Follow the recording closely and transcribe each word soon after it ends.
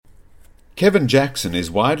Kevin Jackson is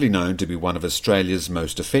widely known to be one of Australia's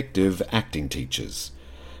most effective acting teachers.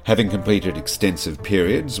 Having completed extensive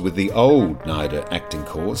periods with the old NIDA acting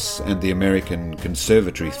course and the American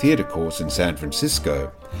Conservatory Theatre course in San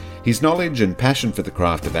Francisco, his knowledge and passion for the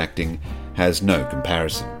craft of acting has no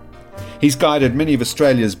comparison. He's guided many of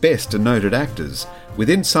Australia's best and noted actors with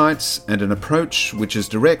insights and an approach which is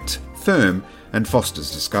direct, firm and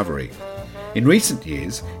fosters discovery. In recent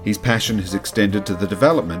years, his passion has extended to the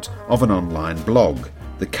development of an online blog,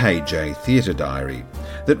 the KJ Theatre Diary,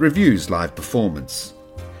 that reviews live performance.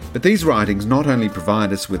 But these writings not only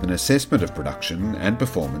provide us with an assessment of production and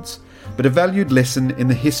performance, but a valued lesson in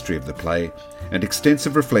the history of the play and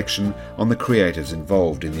extensive reflection on the creators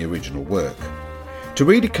involved in the original work. To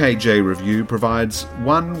read a KJ review provides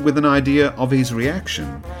one with an idea of his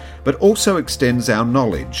reaction, but also extends our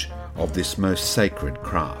knowledge of this most sacred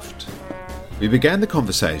craft. We began the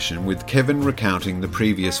conversation with Kevin recounting the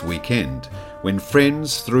previous weekend when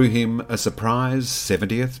friends threw him a surprise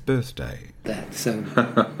 70th birthday. So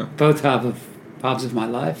both halves of my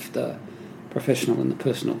life, the professional and the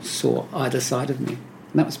personal, saw either side of me.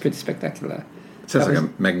 And that was pretty spectacular. Sounds like a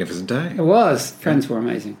magnificent day. It was. Friends were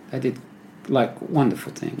amazing. They did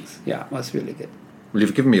wonderful things. Yeah, it was really good. Well,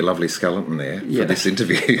 you've given me a lovely skeleton there for this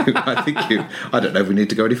interview. I don't know if we need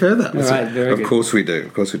to go any further. All right, very good. Of course we do.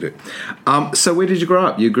 So where did you grow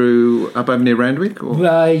up? You grew up over near Randwick?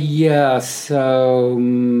 Or? Yeah, so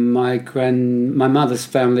my mother's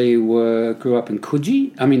family grew up in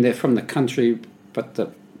Coogee. I mean, they're from the country, but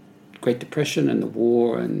the Great Depression and the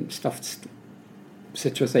war and stuff,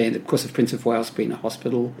 etc. They ended, of course, of Prince of Wales being a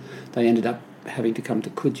hospital, they ended up having to come to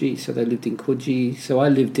Coogee, so they lived in Coogee. So I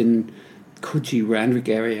lived in Coogee, Randwick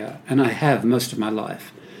area, and I have most of my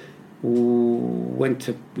life. Went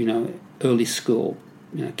to, early school,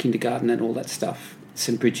 kindergarten and all that stuff.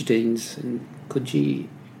 St. Brigidines in Coogee,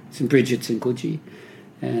 St. Bridget's in Coogee,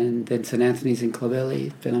 and then St. Anthony's in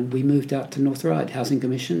Clovelly. Then we moved out to North Ryde, Housing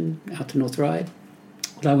Commission, out to North Ryde.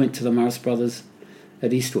 And I went to the Morris Brothers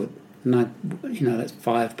at Eastwood, and that's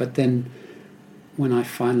 5. But then when I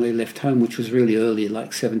finally left home, which was really early,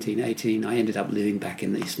 like 17, 18, I ended up living back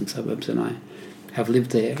in the eastern suburbs, and I have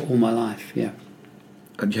lived there all my life, yeah.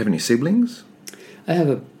 Do you have any siblings? I have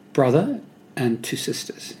a brother and 2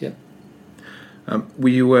 sisters, yeah.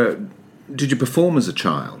 Did you perform as a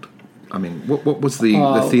child? I mean, what was the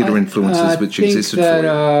theatre influences which existed for you?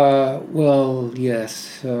 Well,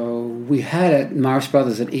 yes. So we had at Morris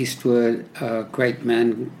Brothers at Eastwood a great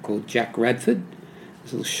man called Jack Radford. He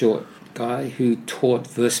was a little short guy who taught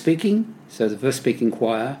verse speaking, so the verse speaking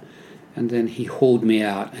choir, and then he hauled me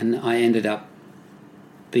out, and I ended up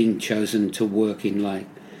being chosen to work in the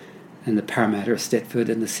Parramatta of Stedford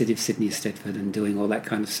and the City of Sydney of Stedford and doing all that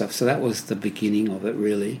kind of stuff. So that was the beginning of it,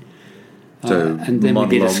 really. So and then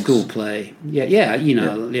monologues. We did a school play.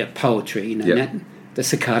 Poetry, the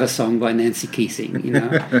Cicada song by Nancy Keating,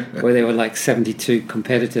 where there were 72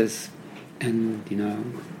 competitors, and,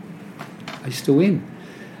 I used to win.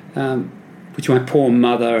 Which my poor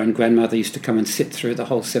mother and grandmother used to come and sit through the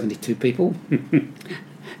whole 72 people in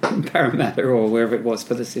Parramatta or wherever it was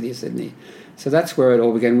for the City of Sydney. So that's where it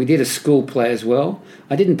all began. We did a school play as well.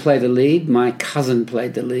 I didn't play the lead. My cousin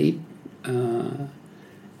played the lead. And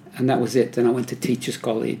that was it. Then I went to Teachers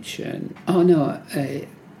College. And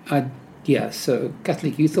so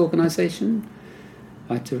Catholic Youth Organisation.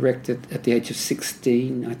 I directed at the age of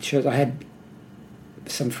 16. I had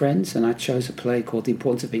some friends, and I chose a play called The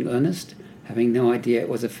Importance of Being Earnest, having no idea it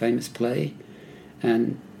was a famous play,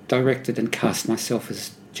 and directed and cast myself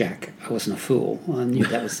as Jack. I wasn't a fool. I knew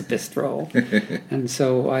that was the best role. And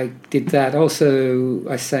so I did that. Also,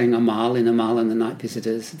 I sang Amal and the Night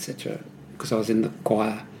Visitors, etc., because I was in the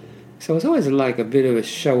choir. So I was always a bit of a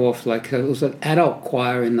show-off. It was an adult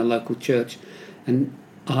choir in the local church, and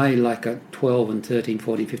I, a 12 and 13,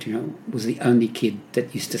 14, 15-year-old, was the only kid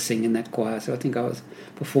that used to sing in that choir. So I think I was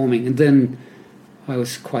performing. And then I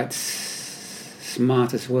was quite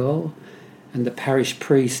smart as well. And the parish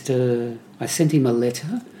priest, I sent him a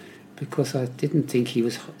letter because I didn't think he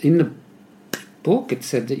was... In the book, it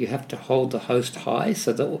said that you have to hold the host high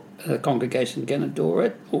so that the congregation can adore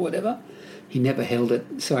it or whatever. He never held it.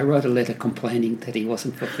 So I wrote a letter complaining that he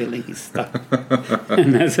wasn't fulfilling his stuff.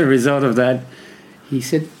 And as a result of that, he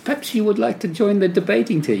said, perhaps you would like to join the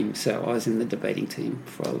debating team. So I was in the debating team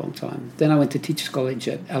for a long time. Then I went to Teachers College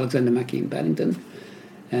at Alexander Mackie in Baddington.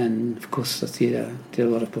 And, of course, the theatre, did a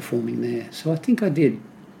lot of performing there. So I think I did,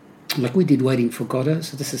 we did Waiting for Godot.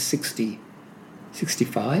 So this is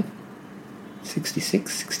 65,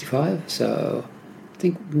 66, 65. So I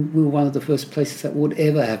think we were one of the first places that would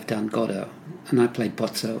ever have done Godot. And I played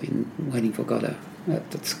Bozzo in Waiting for Godot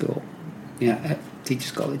at that school. at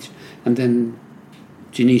Teachers College. And then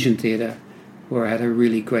Genesian Theatre, where I had a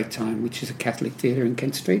really great time, which is a Catholic theatre in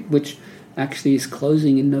Kent Street, which actually is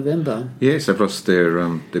closing in November. Yes, they've lost their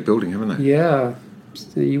building, haven't they? Yeah.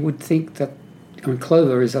 So you would think that,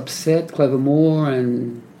 Clover is upset, Clover Moore,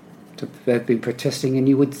 and they've been protesting, and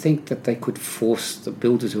you would think that they could force the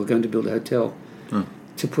builders who are going to build a hotel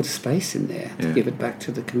to put space in there, to give it back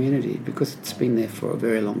to the community, because it's been there for a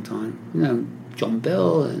very long time. John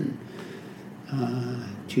Bell and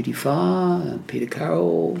Judy Farr, Peter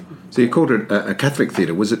Carroll. So you called it a Catholic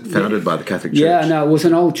theatre. Was it founded by the Catholic Church? Yeah, no, it was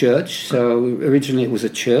an old church. So originally it was a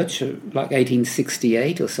church, like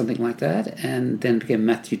 1868 or something like that, and then became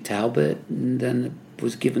Matthew Talbot, and then it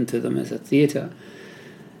was given to them as a theatre.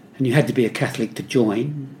 And you had to be a Catholic to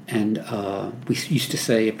join, and we used to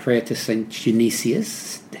say a prayer to St.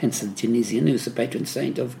 Genesius, hence the Genesian, who was the patron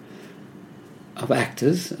saint of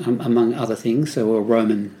actors, among other things, so a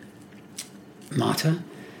Roman martyr.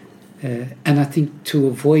 And I think to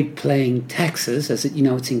avoid playing taxes, as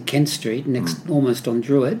it's in Kent Street, almost on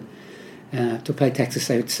Druid, to play taxes,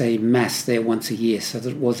 they would say Mass there once a year, so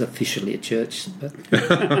that it was officially a church. But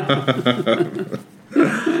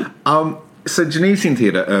So Genesian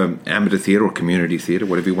theatre, amateur theatre or community theatre,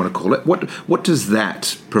 whatever you want to call it, what does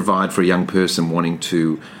that provide for a young person wanting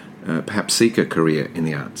to perhaps seek a career in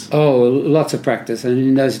the arts? Oh, lots of practice. And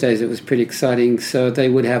in those days it was pretty exciting. So they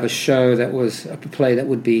would have a show that was a play that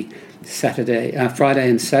would be Friday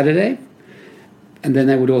and Saturday. And then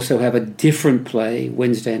they would also have a different play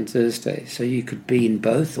Wednesday and Thursday. So you could be in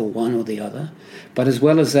both or one or the other. But as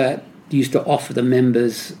well as that, used to offer the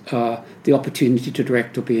members the opportunity to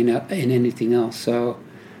direct or be in anything else. So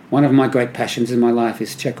one of my great passions in my life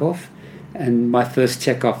is Chekhov. And my first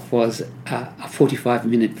Chekhov was a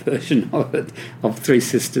 45-minute version of it, of Three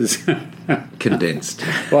Sisters. Condensed.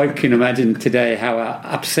 Well, I can imagine today how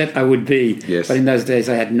upset I would be. Yes. But in those days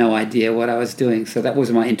I had no idea what I was doing. So that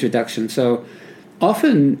was my introduction. So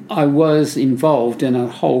often I was involved, and a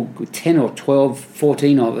whole 10 or 12,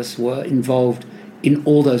 14 of us were involved in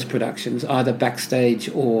all those productions, either backstage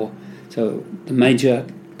or so the major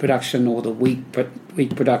production or the week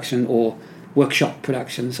production or workshop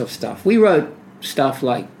productions of stuff. We wrote stuff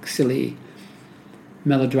like silly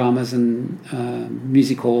melodramas and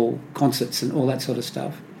music hall concerts and all that sort of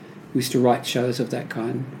stuff. We used to write shows of that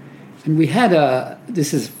kind. And we had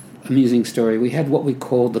this is an amusing story, we had what we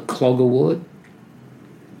called the Clog Award.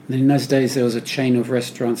 And in those days there was a chain of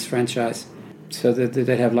restaurants franchise, so that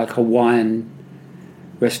they'd have like Hawaiian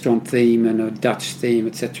restaurant theme and a Dutch theme,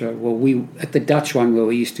 etc. Well, we at the Dutch one where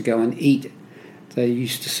we used to go and eat, they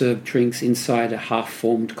used to serve drinks inside a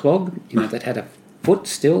half-formed clog, that had a foot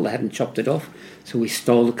still, they hadn't chopped it off. So we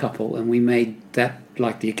stole a couple and we made that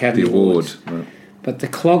like the Academy Awards. Right. But the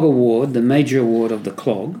Clog Award, the major award of the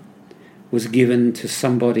clog, was given to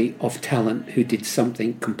somebody of talent who did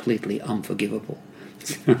something completely unforgivable.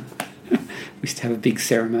 We used to have a big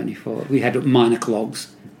ceremony for it. We had minor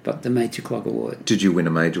clogs, but the major Clog Award. Did you win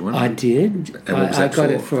a major one? I did. And what was that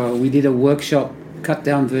got for? it we did a workshop,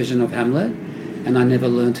 cut-down version of Hamlet, and I never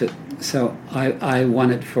learnt it. So I won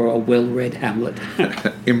it for a well-read Hamlet.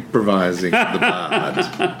 Improvising the bard.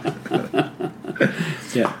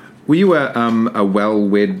 Yeah. Were you a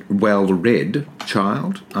well-read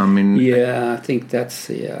child? I mean, yeah, I think that's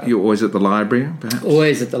you were always at the library, perhaps?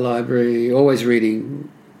 Always at the library, always reading.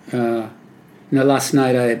 Last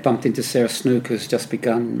night I bumped into Sarah Snook, who's just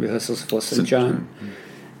begun rehearsals for St. Joan.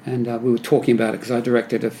 And we were talking about it because I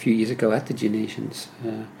directed a few years ago at the Genesians.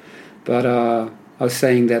 But I was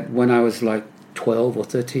saying that when I was like 12 or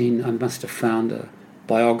 13, I must have found a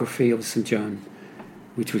biography of St. Joan,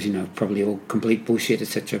 which was, probably all complete bullshit,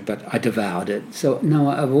 etc. But I devoured it. So, no,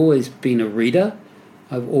 I've always been a reader.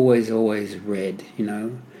 I've always read,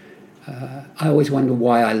 I always wonder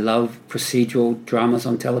why I love procedural dramas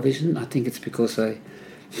on television. I think it's because I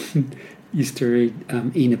used to read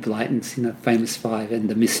Enid Blyton's, Famous Five and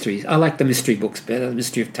the mysteries. I like the mystery books better, The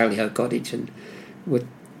Mystery of Tally Ho Cottage and with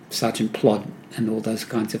Sergeant Plod and all those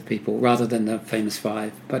kinds of people, rather than the Famous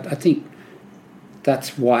Five. But I think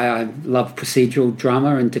that's why I love procedural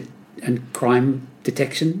drama and crime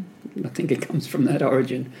detection. I think it comes from that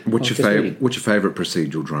origin. What's your favourite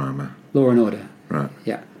procedural drama? Law and Order. Right.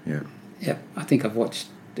 Yeah. Yeah. Yeah. I think I've watched.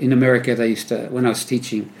 In America, they used to, when I was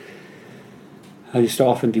teaching, I used to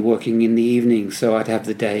often be working in the evening, so I'd have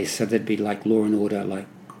the days, so there'd be like Law and Order, like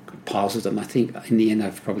piles of them. I think in the end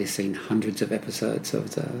I've probably seen hundreds of episodes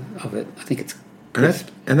of it. I think it's...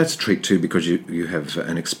 And that's a treat too, because you have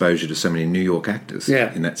an exposure to so many New York actors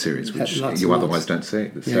in that series, which you otherwise don't see,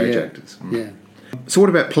 the stage actors. Yeah. So what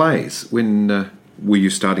about plays? When were you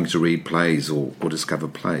starting to read plays or discover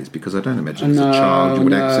plays? Because I don't imagine as a child you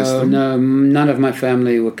would access them. No, none of my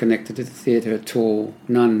family were connected to the theatre at all.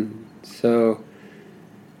 None. So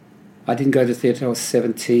I didn't go to theatre until I was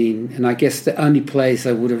 17, and I guess the only plays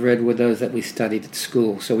I would have read were those that we studied at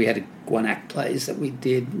school. So we had one-act plays that we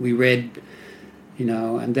read,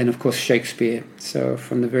 and then, of course, Shakespeare. So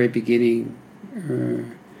from the very beginning,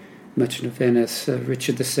 Merchant of Venice,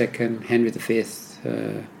 Richard II, Henry V,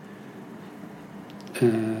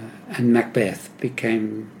 and Macbeth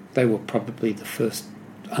they were probably the first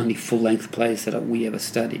only full-length plays that we ever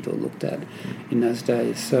studied or looked at in those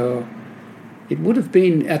days. So it would have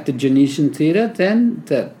been at the Genesian Theatre then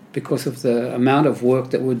that because of the amount of work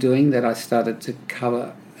that we're doing that I started to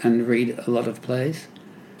cover and read a lot of plays.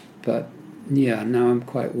 But yeah, now I'm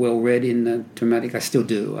quite well read in the dramatic. I still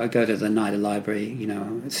do. I go to the NIDA library,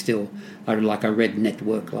 still. I read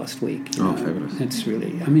Network last week. Fabulous. It's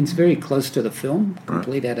really, it's very close to the film,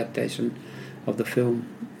 complete adaptation of the film.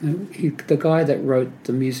 The guy that wrote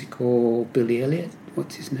the musical Billy Elliot,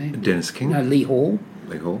 what's his name? Dennis King? No, Lee Hall.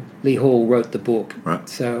 Lee Hall wrote the book. Right.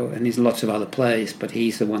 So, and there's lots of other plays, but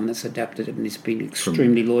he's the one that's adapted it, and he's been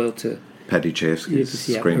extremely loyal to Paddy Chayefsky's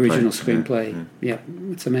screenplay. Original screenplay. Yeah,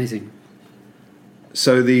 it's amazing.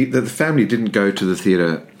 So the family didn't go to the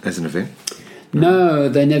theatre as an event? No,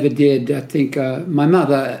 they never did. I think my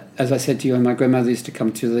mother, as I said to you, and my grandmother used to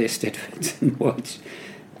come to the Eisteddfods and watch.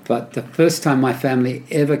 But the first time my family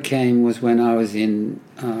ever came was when I was in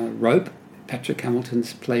Rope, Patrick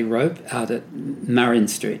Hamilton's play Rope, out at Marion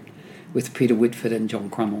Street with Peter Whitford and John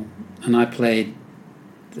Crummell. And I played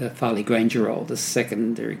the Farley Granger role, the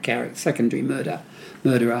secondary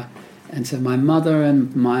murderer. And so my mother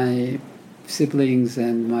and my siblings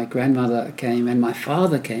and my grandmother came, and my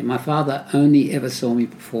father came. My father only ever saw me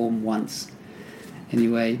perform once.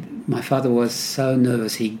 Anyway, my father was so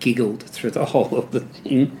nervous he giggled through the whole of the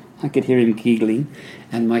thing. I could hear him giggling.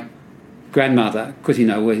 And my grandmother, because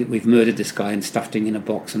we've murdered this guy and stuffed him in a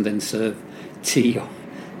box and then served tea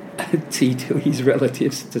to his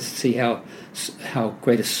relatives to see how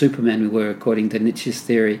great a Superman we were according to Nietzsche's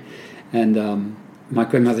theory. And my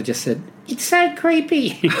grandmother just said, "It's so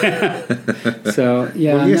creepy." So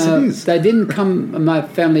yeah, well, yes, it is. They didn't come. My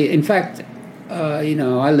family, in fact,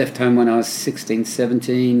 I left home when I was 16,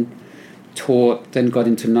 17, taught, then got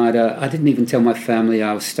into NIDA. I didn't even tell my family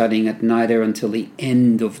I was studying at NIDA until the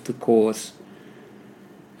end of the course,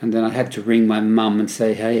 and then I had to ring my mum and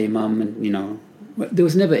say, "Hey, mum," and there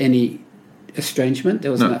was never any estrangement.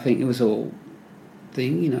 There was nothing. It was all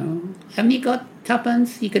thing, Haven't you got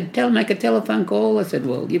tuppence? You could make a telephone call. I said,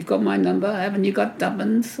 "Well, you've got my number. Haven't you got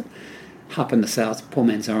tuppence?" Up in the south, poor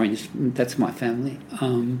man's orange. That's my family.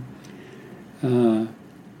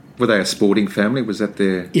 Were they a sporting family? Was that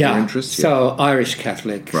their interest? Yeah, so Irish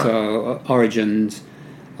Catholic, right. So origins.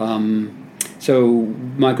 So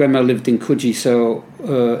my grandma lived in Coogee, so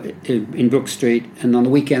in Brook Street, and on the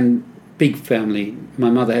weekend, big family. My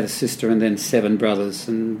mother had a sister and then 7 brothers,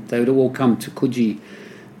 and they would all come to Coogee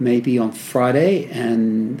maybe on Friday,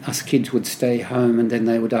 and us kids would stay home, and then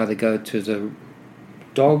they would either go to the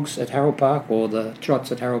dogs at Harold Park or the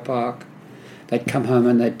trots at Harold Park. They'd come home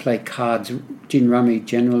and they'd play cards, gin rummy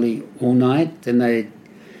generally all night. Then they'd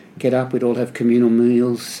get up, we'd all have communal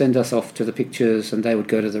meals, send us off to the pictures, and they would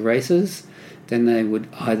go to the races. Then they would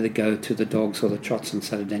either go to the dogs or the trots on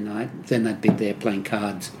Saturday night. Then they'd be there playing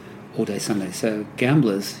cards all day Sunday. So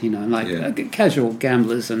gamblers, casual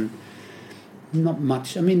gamblers, and not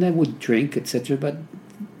much. I mean, they would drink, etc., but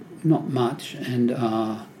not much. And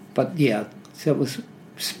but yeah, so it was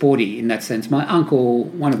sporty in that sense. One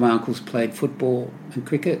of my uncles played football and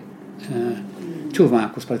cricket. 2 of my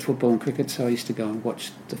uncles played football and cricket, so I used to go and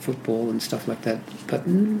watch the football and stuff like that. But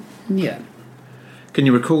yeah. Can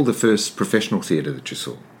you recall the first professional theatre that you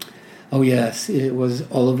saw? Oh yes, it was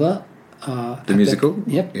Oliver. The musical?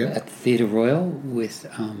 Yep, at Theatre Royal with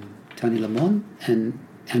Tony Lamont and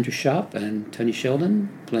Andrew Sharp and Tony Sheldon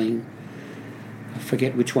playing. I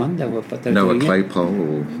forget which one they were, but they were Noah doing Claypole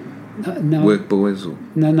or no. Work Boys? Or?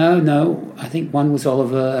 No. I think one was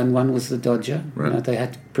Oliver and one was the Dodger. Right. They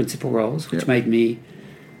had principal roles, which made me,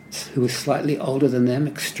 who was slightly older than them,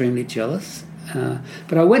 extremely jealous.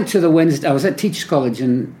 But I went to the Wednesday. I was at Teachers College,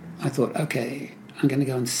 and I thought, okay, I'm going to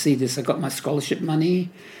go and see this. I got my scholarship money,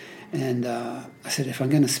 and I said, if I'm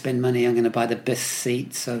going to spend money, I'm going to buy the best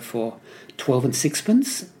seat. So for 12 and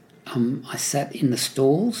sixpence, I sat in the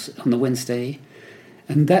stalls on the Wednesday.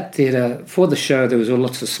 And that theatre, for the show, there was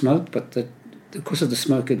lots of smoke, but because of the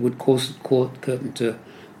smoke, it would cause the court curtain to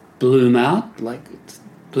bloom out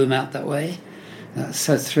that way.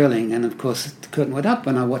 So thrilling. And of course the curtain went up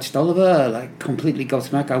and I watched Oliver, like completely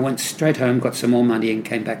gobsmacked. I went straight home, got some more money and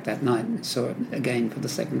came back that night and saw it again for the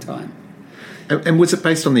second time. And was it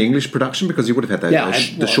based on the English production? Because you would have had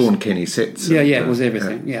the Sean Kenny sets. It was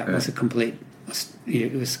everything. It was a complete...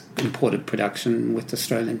 It was imported production with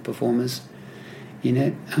Australian performers in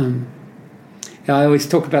it. I always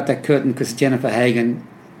talk about that curtain because Jennifer Hagen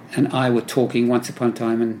and I were talking once upon a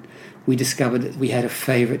time and we discovered that we had a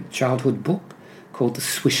favourite childhood book called The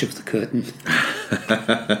Swish of the Curtain,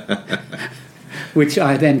 which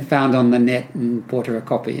I then found on the net and bought her a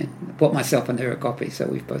copy, and bought myself and her a copy, so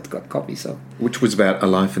we've both got copies of. Which was about a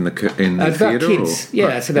life in the theatre? About kids,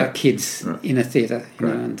 it's about kids in a theatre,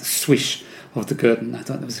 and The Swish of the Curtain. I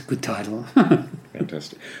thought that was a good title.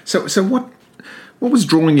 Fantastic. So what was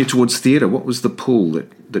drawing you towards theatre? What was the pull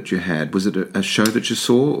that you had? Was it a show that you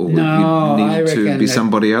saw, or no, you needed to be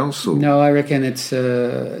somebody else? Or? No, I reckon it's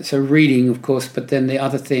reading, of course, but then the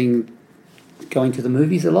other thing, going to the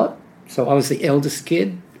movies a lot. So I was the eldest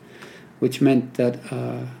kid, which meant that,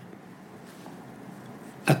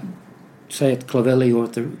 say at Clovelly or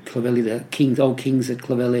at the Clovelly, the old Kings at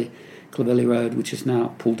Clovelly Road, which is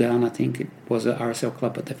now pulled down, I think. It was a RSL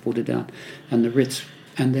club, but they've pulled it down. And the Ritz,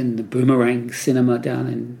 and then the Boomerang Cinema down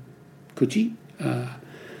in Coogee,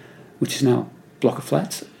 which is now a block of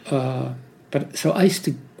flats. But so I used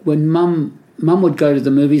to, when Mum would go to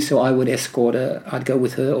the movies, so I would escort her. I'd go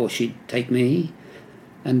with her, or she'd take me.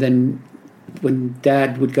 And then when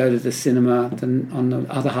Dad would go to the cinema then on the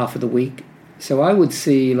other half of the week, so I would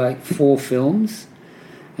see like 4 films,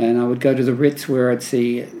 and I would go to the Ritz where I'd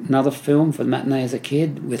see another film for the matinee as a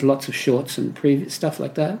kid with lots of shorts and previous stuff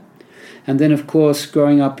like that. And then, of course,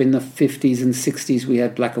 growing up in the 50s and 60s, we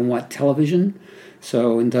had black and white television.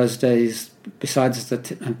 So in those days, besides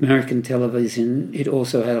the American television, it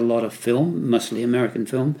also had a lot of film, mostly American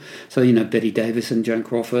film. So, Betty Davis and Joan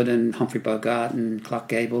Crawford and Humphrey Bogart and Clark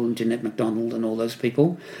Gable and Jeanette MacDonald and all those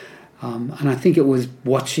people. And I think it was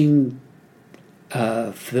watching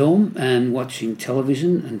film and watching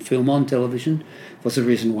television and film on television was the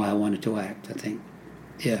reason why I wanted to act, I think.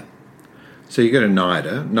 Yeah. So you go to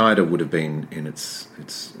NIDA. NIDA would have been in its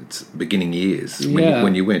beginning years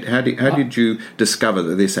when you went. How did you discover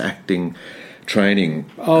that this acting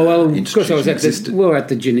training? Oh well, of course I was at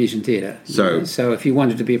the Genesian Theatre. So if you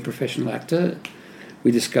wanted to be a professional actor,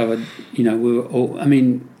 we discovered. We were all. I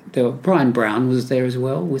mean, Brian Brown was there as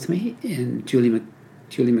well with me, and Julie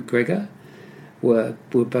McGregor were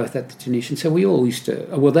both at the Genesian. So we all used to.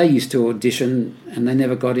 Well, they used to audition, and they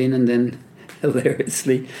never got in, and then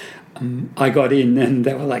hilariously. I got in and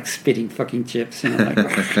they were like spitting fucking chips. And I'm like,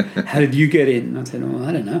 how did you get in? And I said,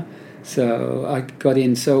 I don't know. So I got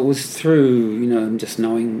in. So it was through, just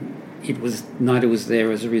knowing NIDA was there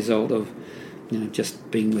as a result of, just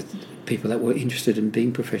being with people that were interested in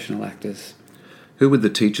being professional actors. Who were the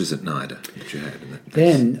teachers at NIDA that you had in that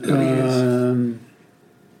early years?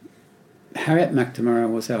 Harriet McNamara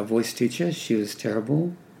was our voice teacher. She was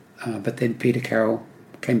terrible. But then Peter Carroll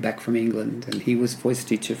came back from England and he was voice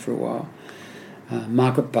teacher for a while.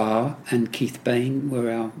 Margaret Barr and Keith Bain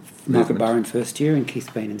were our... Margaret Barr in first year and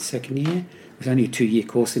Keith Bain in second year. It was only a 2-year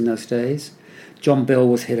course in those days. John Bell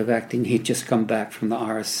was head of acting. He'd just come back from the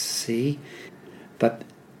RSC. But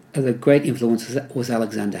the great influence was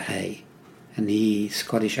Alexander Hay, and the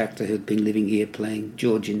Scottish actor who'd been living here playing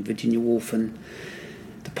George in Virginia Woolf and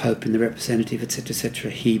the Pope in The Representative, etc.,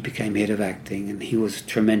 etc. He became head of acting and he was a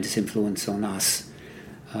tremendous influence on us.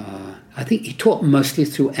 I think he taught mostly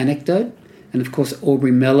through anecdote, and of course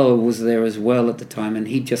Aubrey Mello was there as well at the time, and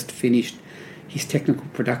he just finished his technical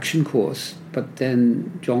production course, but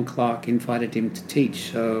then John Clark invited him to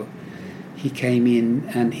teach, so he came in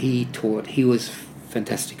and he taught. He was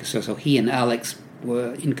fantastic. So he and Alex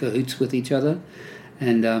were in cahoots with each other,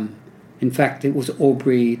 and in fact it was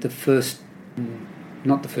Aubrey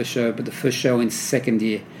not the first show, but the first show in second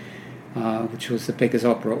year, which was the Beggars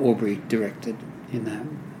Opera. Aubrey directed in that,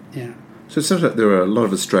 yeah. So it sounds like there are a lot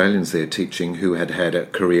of Australians there teaching who had a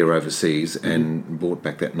career overseas and brought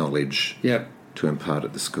back that knowledge to impart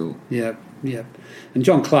at the school. Yeah. And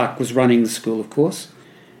John Clark was running the school, of course,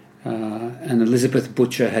 and Elizabeth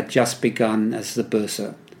Butcher had just begun as the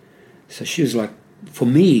bursar. So she was like, for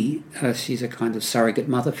me, she's a kind of surrogate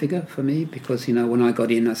mother figure for me, because, when I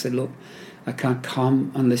got in, I said, look, I can't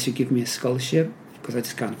come unless you give me a scholarship, because I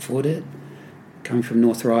just can't afford it. Coming from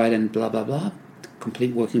North Ryde and blah, blah, blah.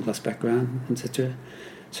 Complete working class background, etc.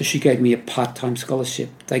 So she gave me a part-time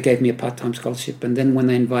scholarship. They gave me a part-time scholarship, and then when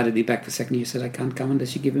they invited me back for second year, I said, I can't come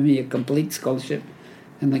unless you give me a complete scholarship,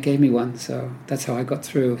 and they gave me one. So that's how I got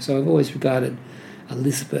through. So I've always regarded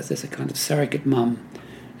Elizabeth as a kind of surrogate mum,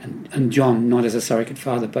 and John, not as a surrogate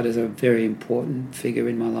father, but as a very important figure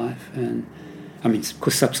in my life. And I mean, of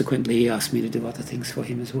course, subsequently he asked me to do other things for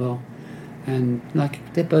him as well. And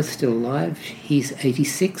like, they're both still alive. He's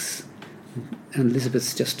 86, and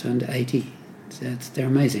Elizabeth's just turned 80. They're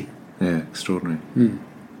amazing. Yeah, extraordinary.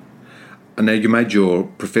 And now you made your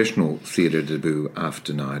professional theatre debut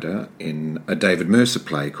after NIDA in a David Mercer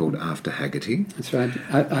play called After Haggerty. That's right.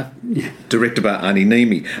 Directed by Arnie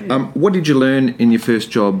Nemi. What did you learn in your first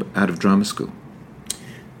job out of drama school?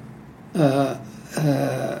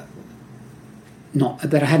 Not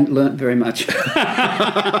that I hadn't learnt very much.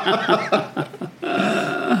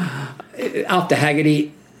 After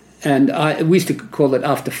Haggerty, and we used to call it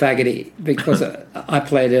After Faggerty, because I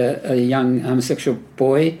played a young homosexual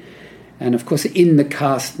boy, and of course in the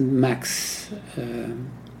cast Max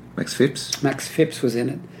Phipps was in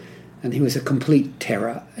it, and he was a complete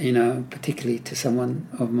terror, particularly to someone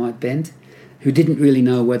of my bent, who didn't really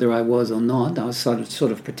know whether I was or not. I was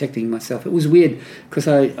sort of protecting myself. It was weird, because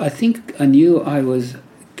I think I knew I was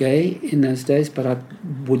gay in those days, but I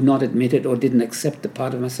would not admit it or didn't accept the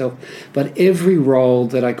part of myself. But every role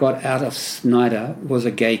that I got out of Snyder was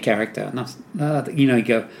a gay character. And you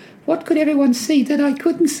go, what could everyone see that I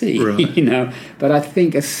couldn't see? Right. But I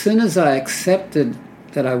think as soon as I accepted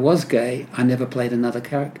that I was gay, I never played another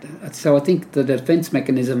character. So I think the defense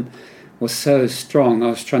mechanism was so strong. I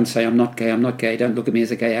was trying to say, I'm not gay, don't look at me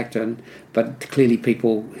as a gay actor. But clearly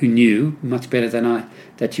people who knew much better than I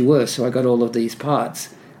that you were, so I got all of these parts.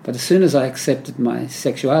 But as soon as I accepted my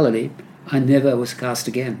sexuality, I never was cast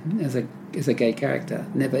again as a gay character.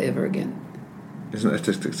 Never, ever again. Isn't that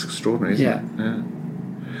just extraordinary, isn't it? Yeah.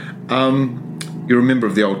 You're a member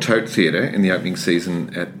of the Old Tote Theatre in the opening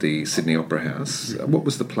season at the Sydney Opera House. What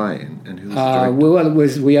was the play and who was the director? Well,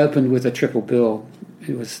 we opened with a triple bill.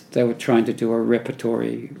 They were trying to do a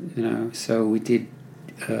repertory, so we did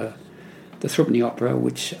the Threepenny Opera,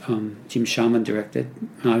 which Jim Sharman directed.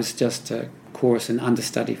 I was just a chorus and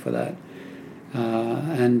understudy for that.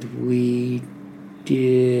 And we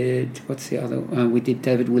did, what's the other? We did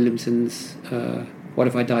David Williamson's What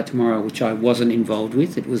If I Die Tomorrow, which I wasn't involved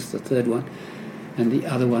with. It was the third one. And the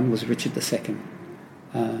other one was Richard II.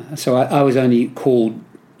 So I was only called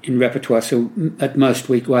in repertoire. So at most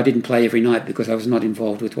I didn't play every night because I was not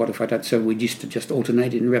involved with What If I Died. So we used to just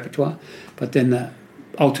alternate in repertoire. But then the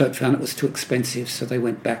Old Tote found it was too expensive, so they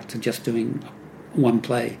went back to just doing one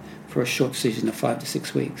play for a short season of 5 to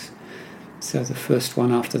 6 weeks. So the first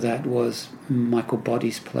one after that was Michael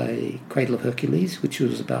Boddy's play Cradle of Hercules, which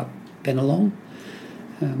was about Bennelong.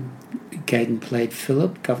 Gaydon played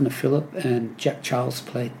Philip, Governor Philip, and Jack Charles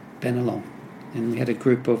played Bennelong. And we had a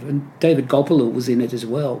group of... And David Gopalou was in it as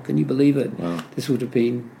well. Can you believe it? Wow. This would have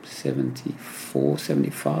been 74,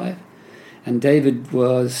 75. And David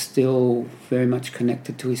was still very much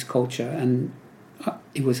connected to his culture. And I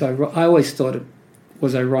always thought it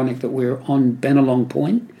was ironic that we were on Bennelong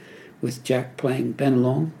Point with Jack playing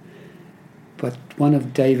Bennelong. But one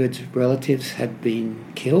of David's relatives had been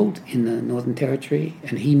killed in the Northern Territory,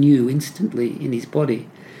 and he knew instantly in his body,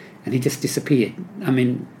 and he just disappeared. I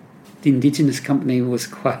mean, the Indigenous company was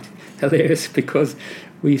quite hilarious because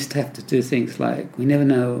we used to have to do things like, we never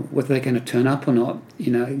know whether they're going to turn up or not.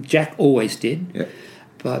 Jack always did, yeah.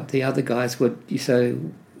 But the other guys would. So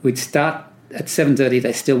we'd start at 7:30,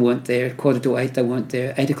 they still weren't there. 7:45, they weren't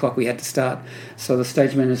there. 8 o'clock, we had to start. So the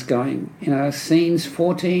stage manager's going, scenes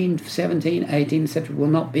 14, 17, 18, etc. will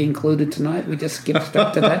not be included tonight. We just skip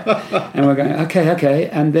straight to that. And we're going, okay.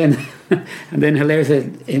 And then hilarious,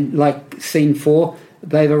 in like scene 4,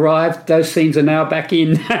 they've arrived. Those scenes are now back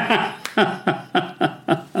in.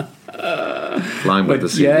 Flying with the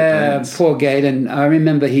seat. Yeah, poor Gaydon. I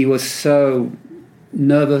remember he was so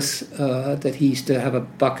nervous that he used to have a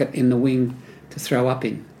bucket in the wing to throw up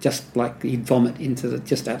in, just like he'd vomit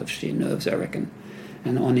just out of sheer nerves, I reckon,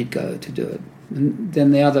 and on he'd go to do it. And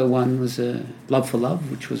then the other one was Love for Love,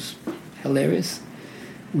 which was hilarious,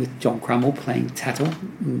 with John Crummell playing Tattle.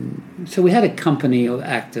 So we had a company of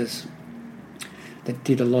actors that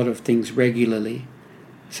did a lot of things regularly.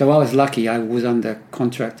 So I was lucky. I was under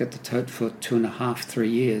contract at the Tote for 2.5, 3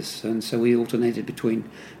 years, and so we alternated between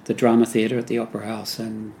the drama theatre at the Opera House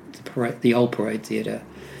and the old Parade Theatre,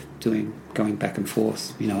 going back and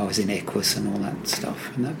forth. I was in Equus and all that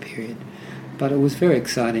stuff in that period. But it was very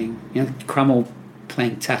exciting. Crummell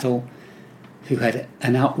playing Tattle, who had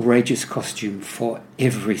an outrageous costume for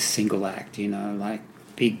every single act. Like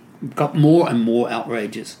got more and more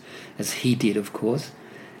outrageous as he did, of course.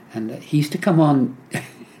 And he used to come on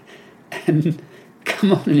in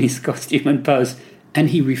his costume and pose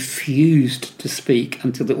And he refused to speak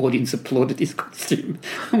until the audience applauded his costume.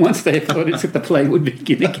 And once they applauded, the play would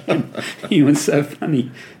begin again. He was so funny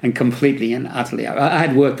and completely and utterly. I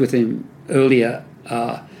had worked with him earlier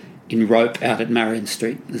in Rope out at Marion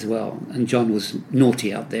Street as well. And John was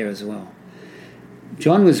naughty out there as well.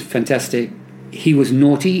 John was fantastic. He was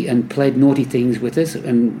naughty and played naughty things with us,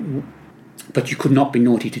 but you could not be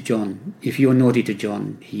naughty to John. If you were naughty to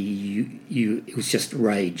John, it was just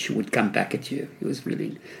rage would come back at you. It was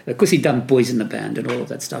really, of course, he'd done Boys in the Band and all of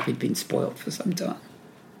that stuff. He'd been spoiled for some time.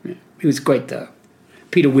 Yeah. He was great though.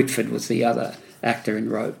 Peter Whitford was the other actor in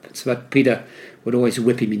Rope. So Peter would always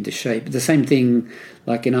whip him into shape. The same thing,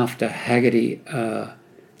 like in After Haggerty,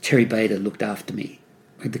 Terry Bader looked after me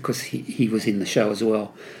because he was in the show as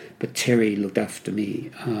well. But Terry looked after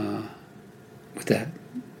me with that,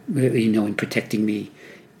 in protecting me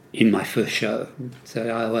in my first show. So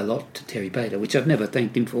I owe a lot to Terry Bader, which I've never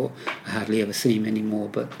thanked him for. I hardly ever see him anymore,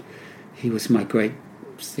 but he was my great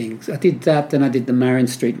thing. So I did that, then I did the Marion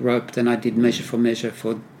Street Rope, then I did Measure for Measure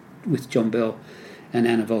with John Bell and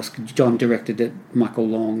Anna Volsky. John directed it, Michael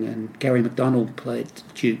Long, and Gary MacDonald played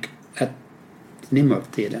Duke at the Nimrod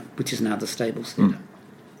Theatre, which is now the Stables Theatre.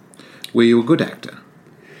 Were you a good actor?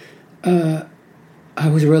 I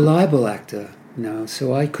was a reliable actor,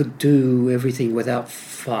 so I could do everything without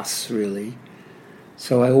fuss, really.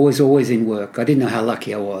 So I was always in work. I didn't know how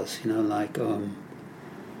lucky I was,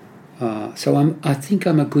 So I think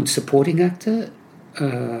I'm a good supporting actor,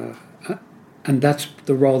 and that's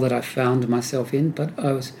the role that I found myself in. But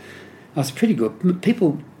I was pretty good.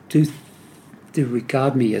 People do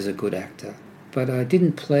regard me as a good actor. But I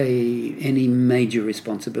didn't play any major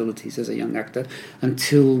responsibilities as a young actor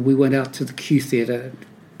until we went out to the Q Theatre.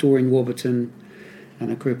 Doreen Warburton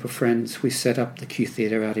and a group of friends, we set up the Q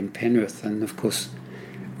Theatre out in Penrith, and of course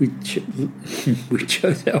we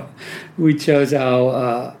chose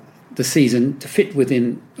our the season to fit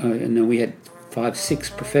within. And we had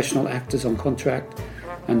 5-6 professional actors on contract,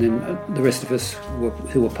 and then the rest of us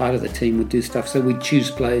who were part of the team would do stuff. So we'd choose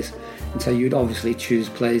plays. And so you'd obviously choose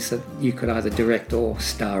plays that you could either direct or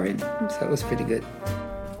star in. So it was pretty good.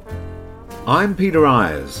 I'm Peter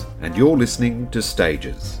Ayres, and you're listening to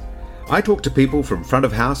Stages. I talk to people from front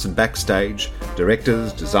of house and backstage,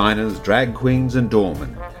 directors, designers, drag queens and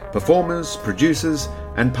doormen, performers, producers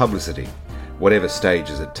and publicity, whatever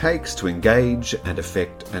stages it takes to engage and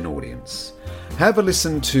affect an audience. Have a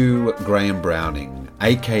listen to Graham Browning,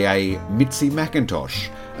 aka Mitzi McIntosh,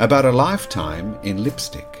 about a lifetime in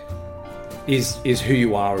lipstick. Is who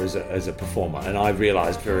you are as a performer, and I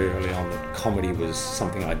realised very early on that comedy was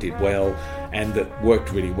something I did well and that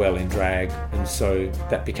worked really well in drag, and so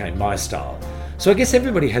that became my style. So I guess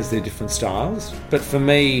everybody has their different styles, but for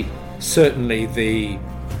me, certainly the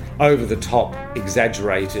over-the-top,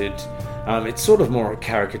 exaggerated, it's sort of more a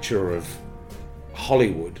caricature of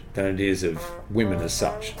Hollywood than it is of women as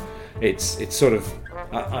such. It's sort of,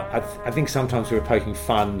 I think sometimes we're poking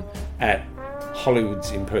fun at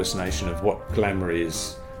Hollywood's impersonation of what glamour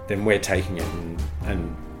is, then we're taking it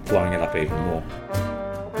and blowing it up even more.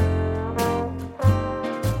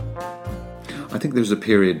 I think there was a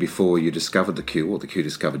period before you discovered the Q, or the Q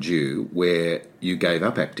discovered you, where you gave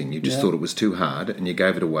up acting. You just thought it was too hard and you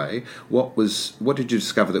gave it away. What did you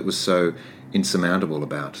discover that was so insurmountable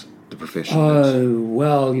about the profession? Oh,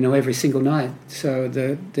 well, every single night. So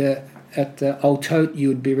at the Old Tote, you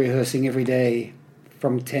would be rehearsing every day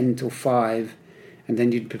from 10 till 5, and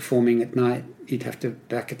then you'd be performing at night. You'd have to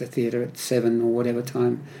back at the theatre at 7 or whatever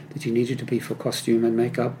time that you needed to be for costume and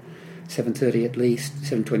makeup, 7:30 at least,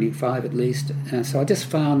 7:25 at least. So I just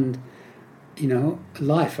found,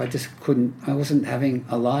 life. I wasn't having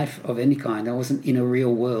a life of any kind. I wasn't in a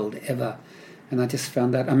real world ever. And I just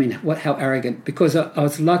found that, how arrogant, because I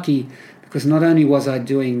was lucky, because not only was I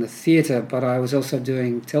doing the theatre, but I was also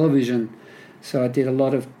doing television. So I did a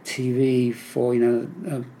lot of TV for,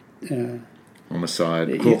 on the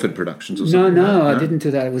side, Crawford Productions or something? No, I didn't do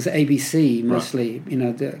that. It was ABC mostly,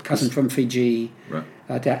 the Cousin from Fiji,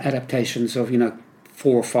 adaptations of, 3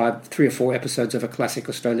 or 4 episodes of a classic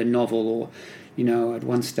Australian novel, or, at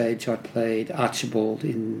one stage I played Archibald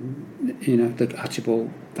in, the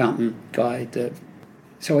Archibald Fountain guy.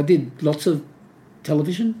 So I did lots of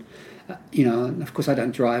television, and of course I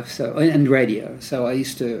don't drive, and radio. So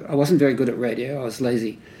I wasn't very good at radio. I was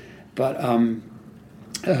lazy, but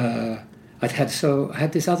I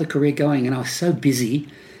had this other career going, and I was so busy,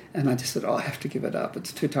 and I just thought, I have to give it up.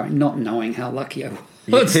 It's too tiring, not knowing how lucky I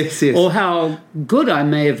was, yes. or how good I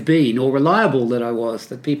may have been, or reliable that I was,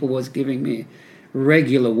 that people was giving me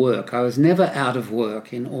regular work. I was never out of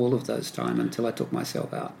work in all of those time until I took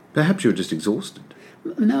myself out. Perhaps you were just exhausted.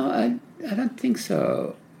 No, I don't think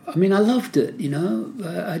so. I mean, I loved it,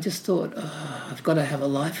 I just thought, I've got to have a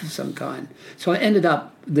life of some kind. So I ended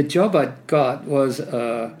up, the job I got was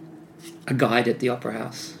a guide at the Opera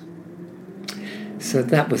House. So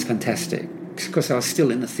that was fantastic. Because I was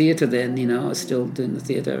still in the theatre then, I was still doing the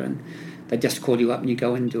theatre, and they just call you up and you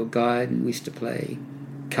go in and do a guide, and we used to play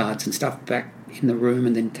cards and stuff back in the room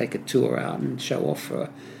and then take a tour out and show off. You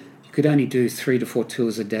could only do 3 to 4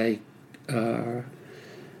 tours a day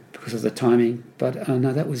because of the timing. But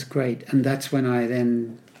no, that was great. And that's when I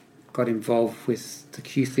then got involved with the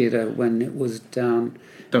Q Theatre when it was down.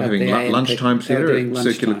 Having lunchtime theatre at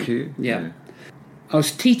Circular Q? Yeah. I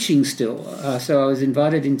was teaching still, so I was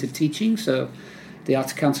invited into teaching. So the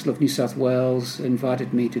Arts Council of New South Wales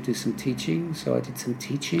invited me to do some teaching, so I did some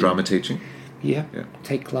teaching. Drama teaching? Yeah.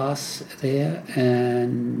 Take class there,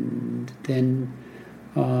 and then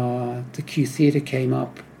the Q Theatre came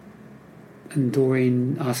up, and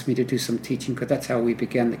Doreen asked me to do some teaching, because that's how we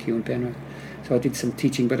began the Q in Penrith. So I did some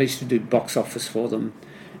teaching, but I used to do box office for them,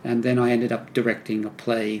 and then I ended up directing a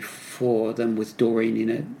play for them with Doreen in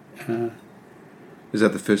it. Is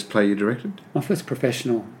that the first play you directed? My first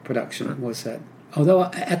professional production was that. Although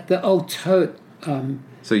at the Old Tote...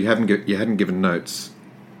 so you hadn't given notes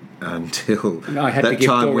until I had to give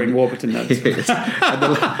Doreen Warburton notes. Yes.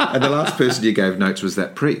 and the last person you gave notes was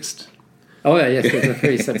that priest. Oh, yes, it was a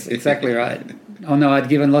priest. That's exactly right. Oh, no, I'd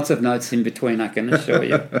given lots of notes in between, I can assure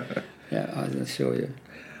you. Yeah, I assure you.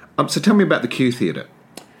 So tell me about the Q Theatre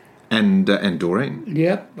and Doreen.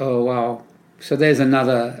 Yep. Oh, wow. So there's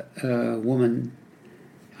another woman...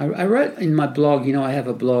 I wrote in my blog, I have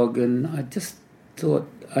a blog, and I just thought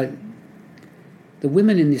the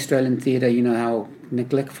women in the Australian theatre, how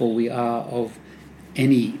neglectful we are of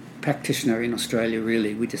any practitioner in Australia,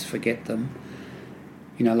 really. We just forget them.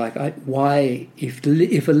 Why, if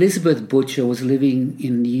Elizabeth Butcher was living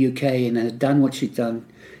in the UK and had done what she'd done,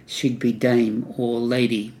 she'd be dame or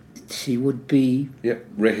lady. She would be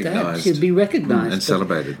recognised. She'd be recognised and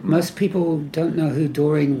celebrated. Most people don't know who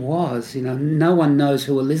Doreen was. No one knows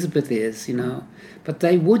who Elizabeth is. But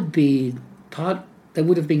they would be They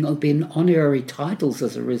would have been honorary titles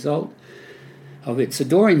as a result of it. So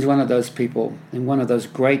Doreen's one of those people and one of those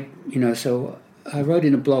great. So I wrote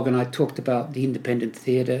in a blog and I talked about the independent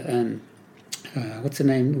theatre and what's the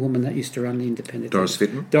name? The woman that used to run the independent. Doris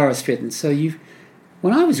Fitton. Doris Fitton. So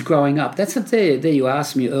when I was growing up, that's there you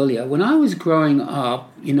asked me earlier. When I was growing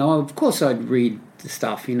up, of course I'd read the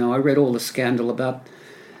stuff. I read all the scandal about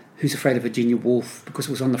Who's Afraid of Virginia Woolf because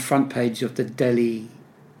it was on the front page of the Daily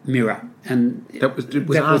Mirror. And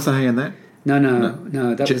was Arthur Hay in that? No.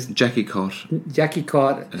 That was Jackie Cott. Jackie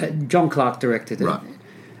Cott. John Clark directed it. Right.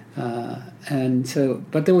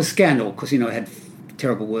 But there was scandal because it had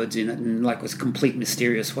terrible words in it, and it was complete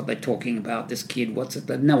mysterious what they're talking about. This kid, what's it?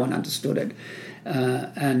 That no one understood it.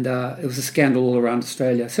 And it was a scandal all around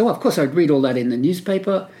Australia. So, of course, I'd read all that in the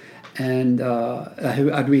newspaper, and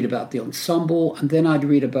I'd read about the ensemble, and then I'd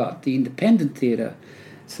read about the independent theatre.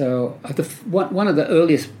 So, one of the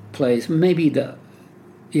earliest plays, I'd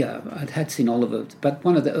seen all of it, but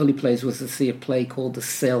one of the early plays was to see a play called The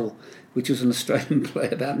Cell, which was an Australian play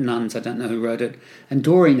about nuns. I don't know who wrote it. And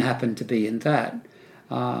Doreen happened to be in that.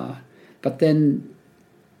 But then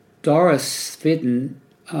Doris Fitton,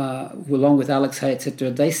 along with Alex Hay,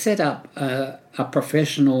 etc., they set up a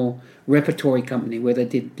professional repertory company where they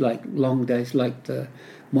did long days like the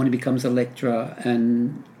Morning Becomes Electra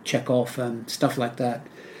and Chekhov and stuff like that.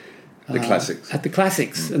 The classics. At the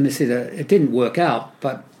classics. And they said it didn't work out,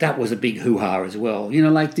 but that was a big hoo-ha as well.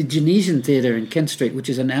 Like the Genesian Theatre in Kent Street, which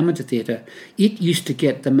is an amateur theatre, it used to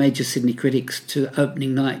get the major Sydney critics to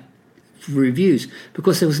opening night reviews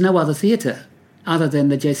because there was no other theatre other than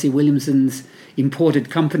the J.C. Williamson's imported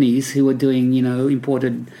companies who were doing,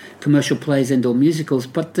 imported commercial plays and or musicals.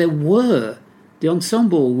 But there were. The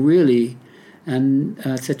ensemble really... and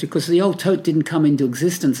etc. Because the Old Tote didn't come into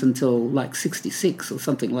existence until 66 or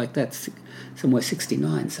something like that, somewhere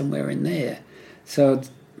 69, somewhere in there. So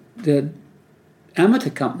the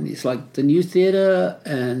amateur companies like the New Theatre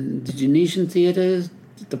and the Genesian Theatre,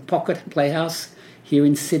 the Pocket Playhouse here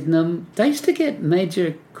in Sydenham, they used to get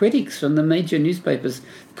major critics from the major newspapers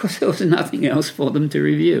because there was nothing else for them to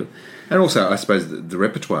review. And also, I suppose the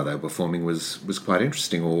repertoire they were performing was quite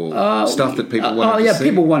interesting, or stuff that people wanted to see.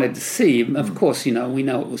 People wanted to see. Of course, we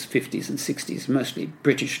know it was 50s and 60s, mostly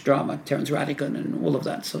British drama, Terence Rattigan and all of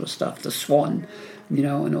that sort of stuff, The Swan,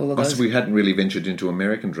 and all of those. So we hadn't really ventured into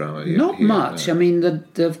American drama yet. Not much. I mean,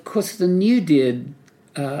 of course, the New did,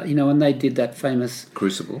 and they did that famous...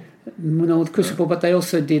 Crucible. No, the Crucible, but they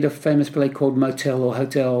also did a famous play called Motel or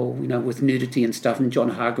Hotel, with nudity and stuff. And John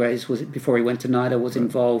Hargreaves before he went to NIDA, was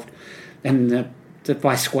involved, and the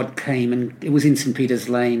Vice Squad came, and it was in St Peter's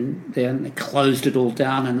Lane there, and they closed it all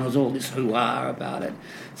down, and there was all this hoo-ha about it.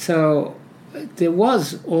 So there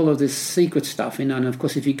was all of this secret stuff, and of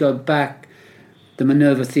course, if you go back, the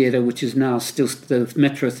Minerva Theatre, which is now still the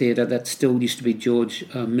Metro Theatre, that still used to be George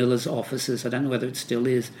Miller's offices. I don't know whether it still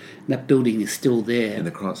is. That building is still there. In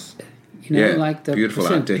the cross. Like the beautiful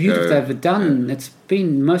Art Deco. Beautiful they've done. Yeah. It's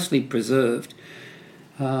been mostly preserved.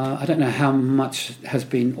 I don't know how much has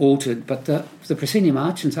been altered, but the proscenium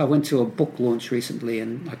arches, I went to a book launch recently,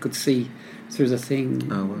 and I could see through the thing,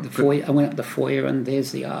 the foyer. I went up the foyer, and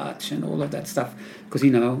there's the arch and all of that stuff. Because,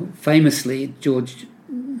 famously, George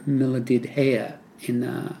Miller did hair in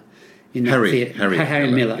that theatre.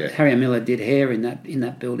 Harry Miller. Yeah. Harry Miller did hair in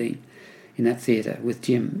that building, in that theatre with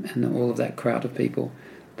Jim and all of that crowd of people.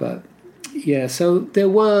 But yeah, so there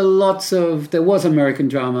was American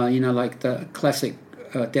drama, like the classic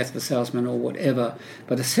Death of a Salesman or whatever,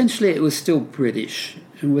 but essentially it was still British,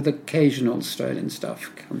 and with occasional Australian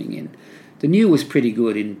stuff coming in. The New was pretty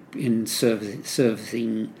good in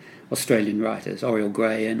servicing Australian writers, Oriel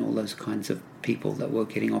Gray and all those kinds of people that were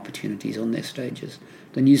getting opportunities on their stages.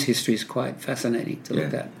 The New's history is quite fascinating to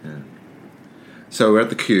look at. Yeah. So we're at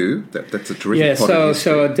the Q. That's a terrific part of history.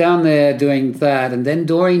 So down there doing that, and then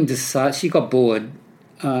Doreen decided, she got bored,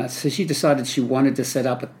 so she decided she wanted to set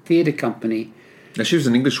up a theatre company. Now, she was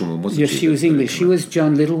an Englishwoman, wasn't she? Yes, she was English. She was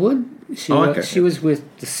Joan Littlewood. She was with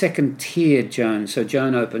the second tier Joan. So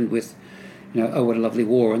Joan opened with, Oh, What a Lovely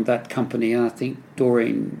War, and that company, and I think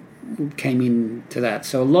Doreen came into that.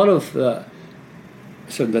 So a lot of the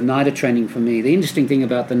NIDA training for me, the interesting thing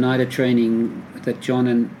about the NIDA training that John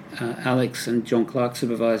and Alex and John Clark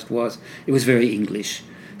supervised was it was very English.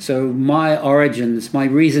 So my origins, my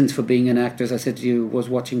reasons for being an actor, as I said to you, was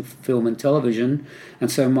watching film and television, and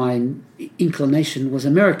so my inclination was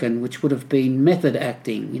American, which would have been method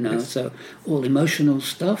acting, Yes. So all emotional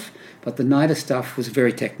stuff, but the NIDA stuff was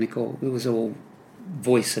very technical. It was all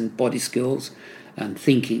voice and body skills and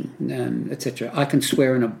thinking, etc. I can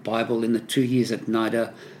swear in a Bible in the 2 years at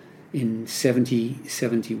NIDA in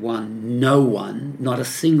 71, no one, not a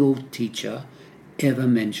single teacher, ever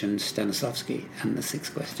mentioned Stanislavski and the 6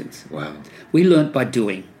 questions. Wow. We learnt by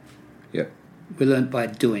doing. Yeah. We learnt by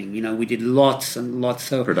doing. We did lots and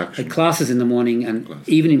lots of production classes in the morning, and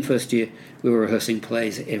even in first year, we were rehearsing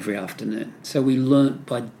plays every afternoon. So we learnt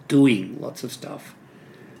by doing lots of stuff.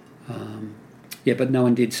 But no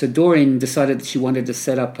one did. So Doreen decided that she wanted to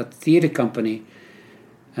set up a theatre company.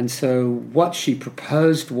 And so what she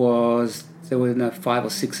proposed was, there were 5 or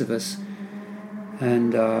 6 of us,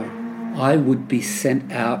 and I would be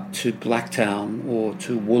sent out to Blacktown or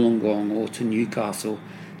to Wollongong or to Newcastle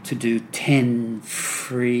to do 10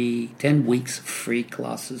 weeks of free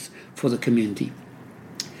classes for the community.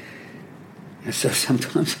 And so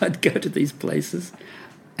sometimes I'd go to these places,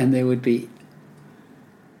 and there would be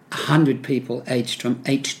 100 people aged from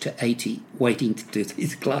 8 to 80 waiting to do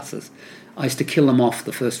these classes. I used to kill them off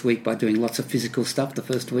the first week by doing lots of physical stuff the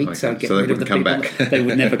first week, so I'd get rid of the people. They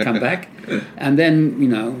would never come back. And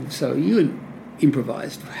then, so you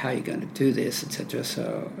improvised how you're going to do this, etc.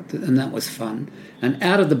 So, and that was fun. And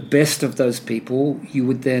out of the best of those people, you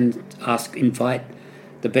would then invite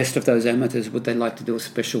the best of those amateurs, would they like to do a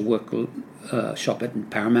special workshop at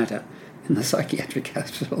Parramatta, in the psychiatric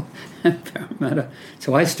hospital at Parramatta.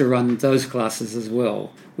 So I used to run those classes as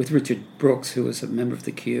well with Richard Brooks, who was a member of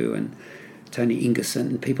the Q, and Tony Ingerson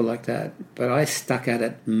and people like that. But I stuck at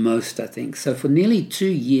it most, I think. So for nearly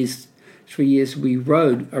 3 years, we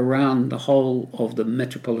rode around the whole of the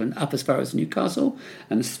metropolitan, up as far as Newcastle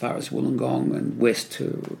and as far as Wollongong and west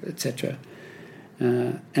to etc.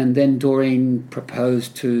 And then Doreen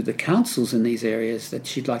proposed to the councils in these areas that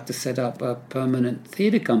she'd like to set up a permanent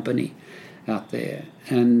theatre company out there.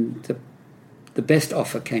 And the best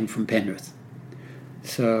offer came from Penrith.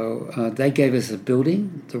 So they gave us a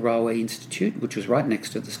building, the Railway Institute, which was right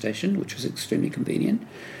next to the station, which was extremely convenient.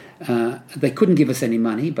 They couldn't give us any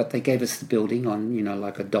money, but they gave us the building on,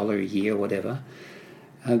 like $1 a year or whatever.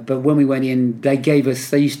 But when we went in, they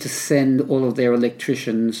used to send all of their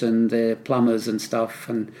electricians and their plumbers and stuff,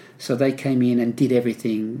 and so they came in and did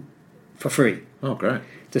everything for free. Oh, great.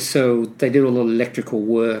 So they did all the electrical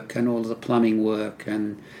work and all the plumbing work,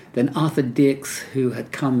 and then Arthur Dix, who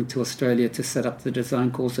had come to Australia to set up the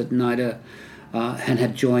design course at NIDA, and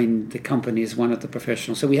had joined the company as one of the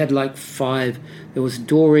professionals. So we had 5. There was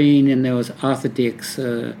Doreen, and there was Arthur Dix,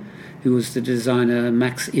 who was the designer,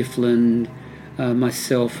 Max Ifland,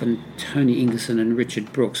 myself and Tony Ingerson and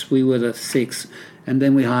Richard Brooks. We were the 6, and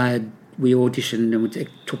then we auditioned and we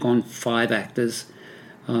took on 5 actors,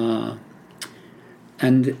 and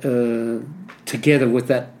together with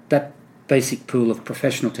that basic pool of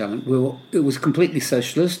professional talent, it was completely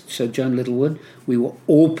socialist. So Joan Littlewood, we were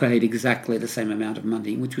all paid exactly the same amount of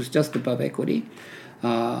money, which was just above equity.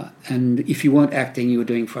 And if you weren't acting, you were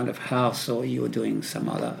doing front of house or you were doing some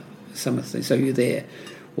other thing. So you're there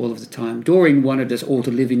all of the time. Doreen wanted us all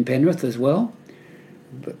to live in Penrith as well,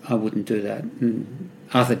 but I wouldn't do that. And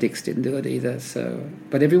Arthur Dix didn't do it either. So,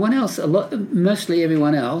 but everyone else, mostly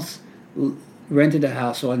everyone else, rented a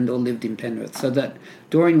house or lived in Penrith. So that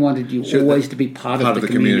Doreen wanted you always to be part of the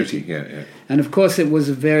community. Yeah. And of course, it was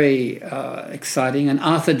very exciting. And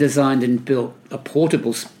Arthur designed and built a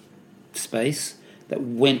portable space that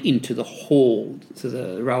went into the hall, to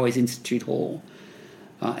the Railways Institute Hall.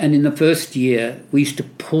 And in the first year, we used to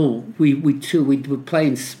pull. We would play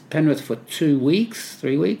in Penrith for 3 weeks.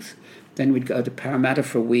 Then we'd go to Parramatta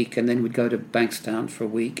for a week, and then we'd go to Bankstown for a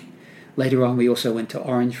week. Later on, we also went to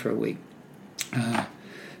Orange for a week.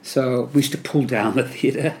 So we used to pull down the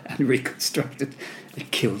theatre and reconstruct it.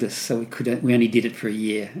 It killed us, so we only did it for a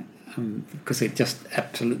year because it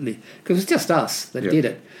was just us that did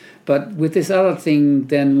it. But with this other thing,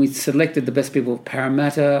 then we selected the best people of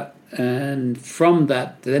Parramatta, and from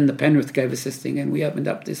that, then the Penrith gave us this thing, and we opened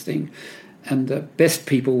up this thing. And the best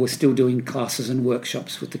people were still doing classes and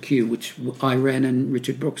workshops with the Q, which I ran and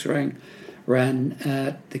Richard Brooks ran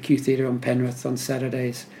at the Q Theatre on Penrith on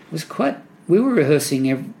Saturdays. It was quite... We were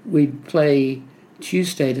rehearsing, we'd play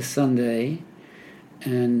Tuesday to Sunday,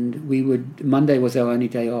 and Monday was our only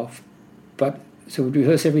day off. So we'd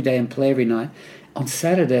rehearse every day and play every night. On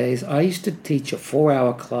Saturdays, I used to teach a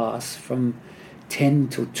 4-hour class from 10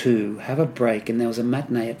 till 2, have a break, and there was a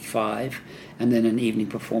matinee at 5, and then an evening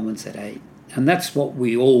performance at 8. And that's what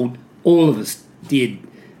we all of us did,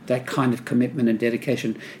 that kind of commitment and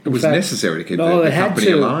dedication. It was necessary to keep the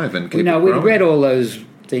company alive and keep it growing. We read all those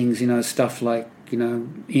things, stuff like,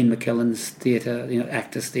 Ian McKellen's theatre,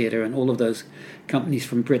 Actors Theatre, and all of those companies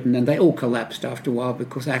from Britain, and they all collapsed after a while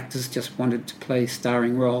because actors just wanted to play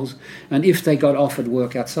starring roles, and if they got offered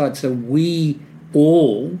work outside, so we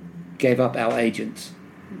all gave up our agents,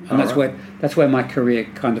 and that's where my career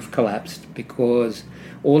kind of collapsed, because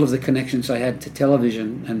all of the connections I had to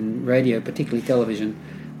television and radio, particularly television,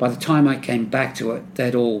 by the time I came back to it,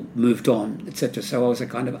 they'd all moved on, etc. So I was a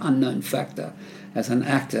kind of unknown factor as an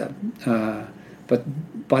actor.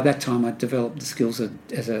 But by that time, I'd developed the skills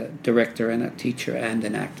as a director and a teacher and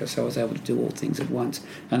an actor, so I was able to do all things at once.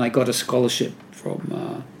 And I got a scholarship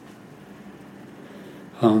from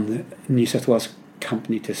the New South Wales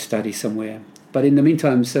company to study somewhere. But in the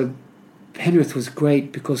meantime, so Penrith was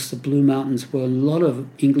great because the Blue Mountains were a lot of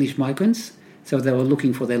English migrants, so they were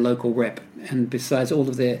looking for their local rep. And besides all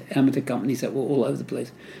of their amateur companies that were all over the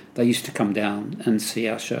place, they used to come down and see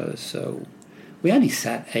our shows. So we only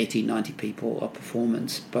sat 80, 90 people a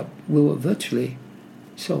performance, but we were virtually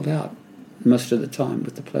sold out most of the time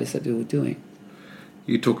with the place that we were doing.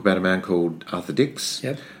 You talk about a man called Arthur Dix,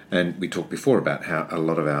 yep. And we talked before about how a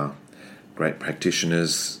lot of our great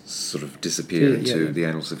practitioners sort of disappeared into the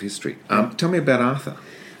annals of history. Tell me about Arthur.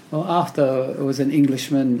 Well, Arthur was an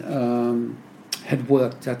Englishman, had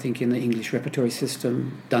worked, I think, in the English repertory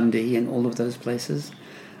system, Dundee and all of those places.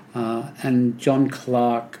 And John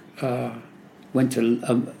Clark went to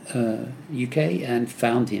UK and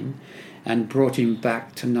found him and brought him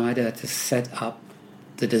back to NIDA to set up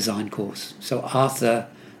the design course. So Arthur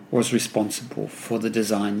was responsible for the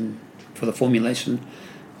design, for the formulation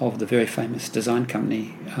of the very famous design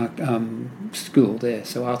company school there.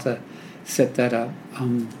 So Arthur set that up.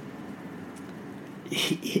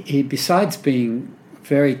 He besides being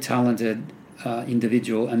very talented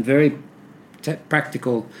individual and very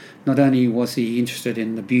practical, not only was he interested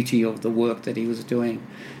in the beauty of the work that he was doing,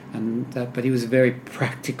 but he was very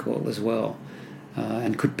practical as well,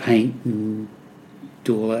 and could paint and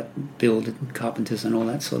do all that, build carpenters and all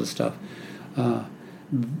that sort of stuff.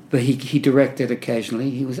 But he directed occasionally.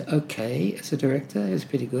 He was okay as a director. He was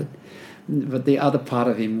pretty good. But the other part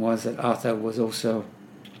of him was that Arthur was also...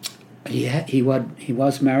 He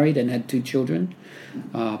was married and had 2 children,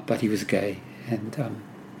 but he was gay. And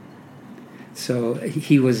so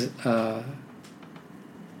he was a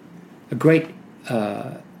great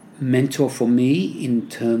mentor for me in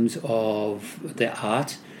terms of the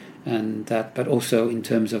art and that, but also in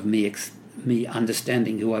terms of me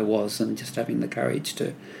understanding who I was and just having the courage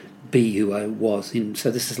to be who I was.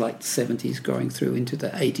 So this is like the 70s going through into the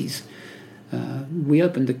 80s. We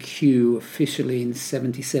opened the Q officially in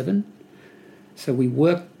 77. So we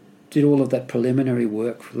did all of that preliminary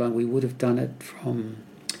work. We would have done it from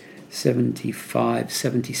 75,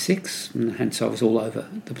 76, and hence I was all over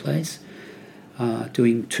the place,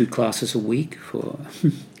 doing 2 classes a week for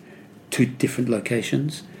 2 different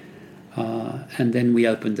locations. And then we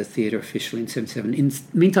opened the theatre officially in 77. In the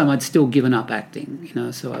meantime, I'd still given up acting,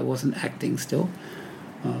 so I wasn't acting still.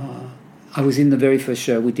 I was in the very first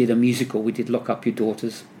show. We did a musical. We did Lock Up Your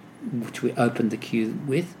Daughters, which we opened the Q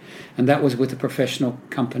with, and that was with a professional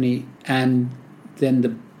company. And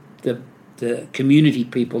then the community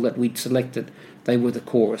people that we'd selected, they were the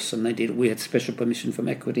chorus, and we had special permission from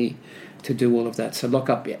Equity to do all of that. So Lock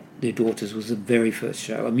Up Their Daughters was the very first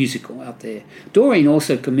show, a musical out there. Doreen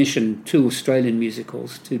also commissioned 2 Australian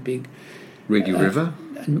musicals, 2 big. Reedy River?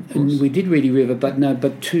 And we did Reedy River,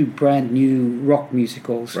 but 2 brand new rock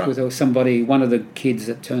musicals. Right. With one of the kids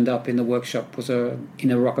that turned up in the workshop was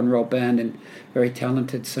in a rock and roll band and very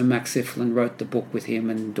talented. So Max Ziflin wrote the book with him,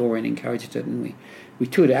 and Doreen encouraged it, and we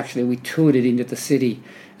toured it into the city.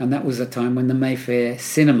 And that was a time when the Mayfair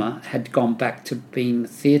Cinema had gone back to being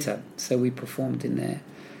theatre, so we performed in there.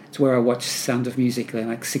 It's where I watched Sound of Music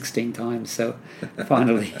like 16 times, so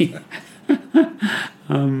finally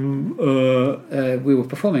we were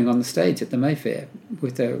performing on the stage at the Mayfair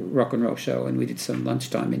with a rock and roll show, and we did some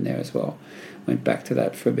lunchtime in there as well. Went back to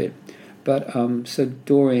that for a bit. But so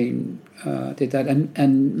Doreen did that,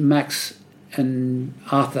 and Max and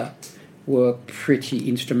Arthur were pretty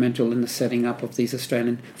instrumental in the setting up of these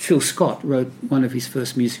Australian. Phil Scott wrote one of his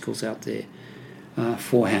first musicals out there,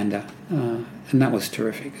 Four-Hander, and that was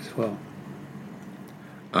terrific as well.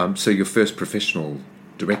 So your first professional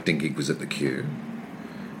directing gig was at the Q?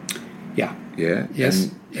 Yeah. Yeah?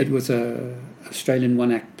 Yes, it was a Australian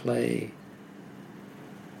one-act play.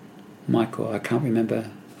 Michael, I can't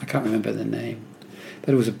remember the name,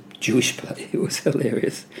 but it was a Jewish play. It was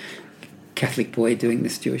hilarious. Catholic boy doing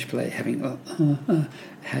this Jewish play, having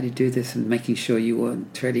how do you do this, and making sure you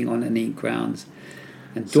weren't treading on any grounds.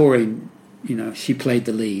 And Doreen, she played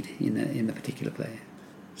the lead in the particular play.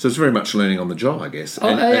 So it's very much learning on the job, I guess,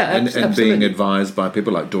 and being advised by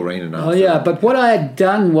people like Doreen and Arthur. Oh yeah, but what I had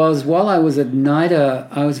done was, while I was at NIDA,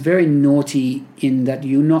 I was very naughty in that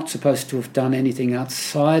you're not supposed to have done anything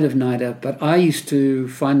outside of NIDA, but I used to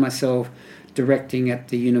find myself directing at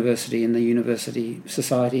the university and the University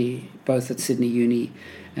Society, both at Sydney Uni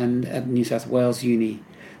and at New South Wales Uni.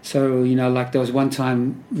 So, like there was one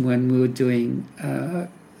time when we were doing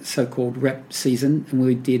so-called rep season, and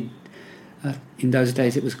we did, in those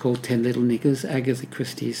days it was called 10 Little Niggers, Agatha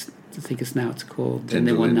Christie's, I think it's now it's called, and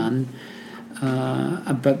there were none.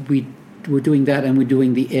 But we were doing that, and we're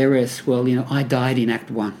doing the heiress. Well, I died in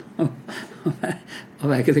Act 1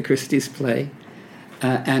 of Agatha Christie's play.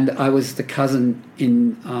 And I was the cousin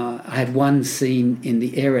I had one scene in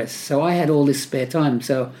The Heiress, so I had all this spare time.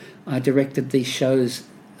 So I directed these shows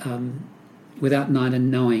without NIDA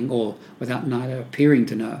knowing, or without NIDA appearing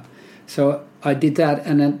to know. So I did that,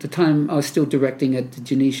 and at the time I was still directing at the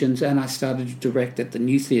Genetians, and I started to direct at the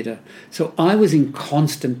New Theatre. So I was in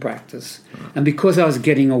constant practice. And because I was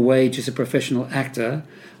getting a wage as a professional actor,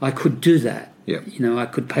 I could do that. Yep. I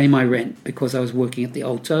could pay my rent because I was working at the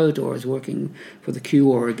Old Toad, or I was working for the Q,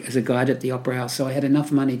 or as a guide at the Opera House. So I had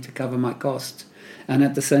enough money to cover my costs, and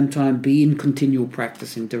at the same time be in continual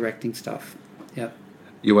practice in directing stuff. Yep.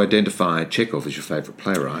 You identify Chekhov as your favourite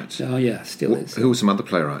playwright. Oh yeah, still is. Who are some other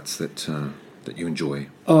playwrights that you enjoy?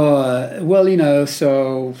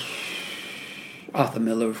 So Arthur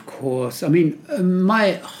Miller, of course. I mean,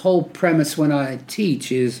 my whole premise when I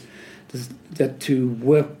teach is that to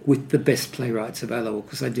work with the best playwrights available,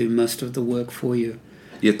 because I do most of the work for you.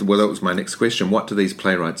 Yeah, well, that was my next question. What do these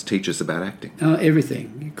playwrights teach us about acting?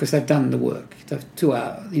 Everything, because they've done the work. 2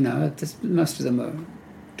 hours, most of them are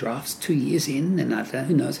drafts 2 years in, and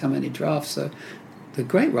who knows how many drafts. So the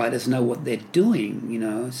great writers know what they're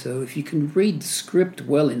doing, So if you can read the script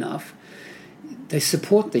well enough, they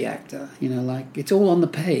support the actor, like it's all on the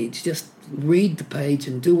page. Just read the page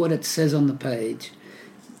and do what it says on the page.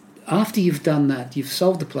 After you've done that, you've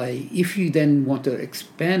solved the play. If you then want to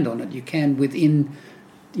expand on it, you can within,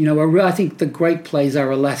 I think the great plays are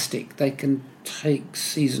elastic. They can take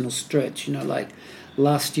seasonal stretch, like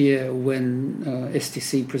last year when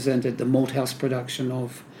STC presented the Malthouse production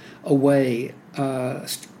of Away,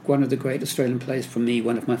 one of the great Australian plays for me,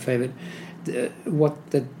 one of my favourite. What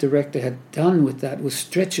the director had done with that was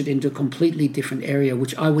stretch it into a completely different area,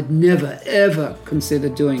 which I would never, ever consider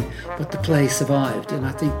doing, but the play survived. And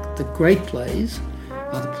I think the great plays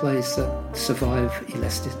are the plays that survive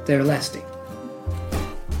elastic. They're elastic.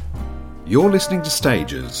 You're listening to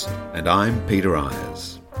Stages, and I'm Peter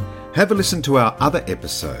Ayers. Have a listen to our other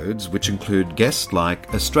episodes, which include guests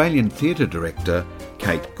like Australian theatre director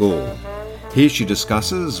Kate Gore. Here she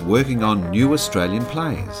discusses working on new Australian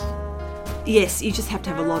plays. Yes, you just have to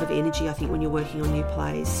have a lot of energy, I think, when you're working on new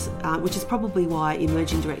plays, which is probably why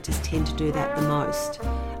emerging directors tend to do that the most.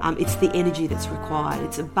 It's the energy that's required.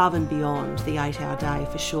 It's above and beyond the 8-hour day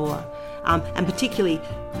for sure. And particularly,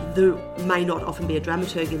 there may not often be a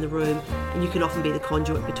dramaturg in the room, and you can often be the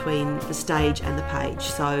conduit between the stage and the page.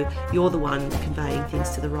 So you're the one conveying things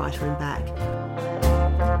to the writer and back.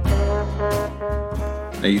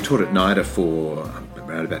 Now, you taught at NIDA for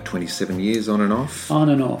around about 27 years, on and off? On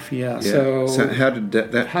and off, yeah. So how did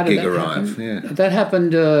that gig arrive? Happen? Yeah. That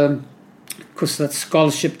happened, because that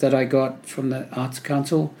scholarship that I got from the Arts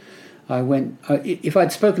Council, I went... if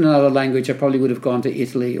I'd spoken another language, I probably would have gone to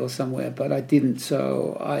Italy or somewhere, but I didn't,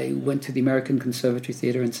 so I went to the American Conservatory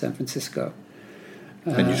Theatre in San Francisco.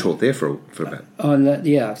 And you taught there for about...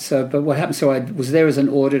 yeah, so, but what happened, so I was there as an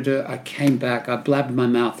auditor, I came back, I blabbed my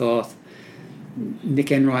mouth off.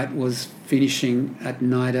 Nick Enright was finishing at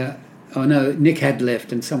NIDA. Oh no, Nick had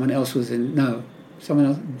left and someone else was in... No, someone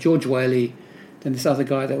else, George Whaley, then this other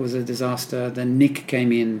guy that was a disaster, then Nick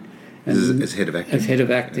came in... As head of acting? As head of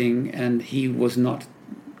acting, and he was not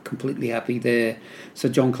completely happy there. So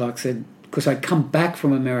John Clark said, because I'd come back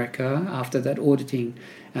from America after that auditing,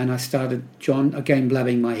 and I started, again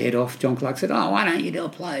blabbing my head off, John Clark said, why don't you do a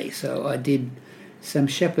play? So I did Sam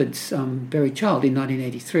Shepard's Buried Child in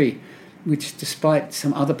 1983, which, despite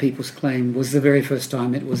some other people's claim, was the very first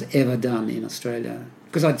time it was ever done in Australia.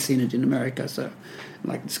 Because I'd seen it in America, so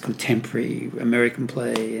like this contemporary American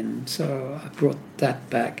play, and so I brought that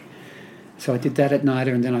back. So I did that at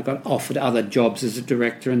NIDA, and then I got offered other jobs as a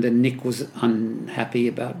director, and then Nick was unhappy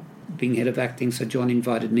about being head of acting, so John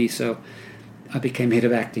invited me, so I became head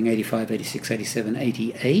of acting 85, 86, 87,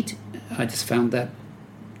 88. I just found that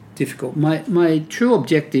difficult. My true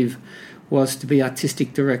objective was to be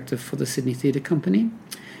artistic director for the Sydney Theatre Company.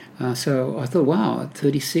 So I thought, wow, at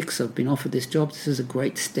 36 I've been offered this job. This is a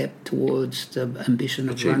great step towards the ambition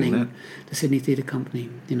of running the Sydney Theatre Company,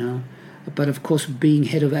 you know. But of course, being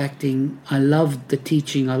head of acting, I loved the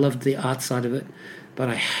teaching, I loved the art side of it, but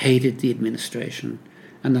I hated the administration.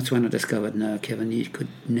 And that's when I discovered, no, Kevin, you could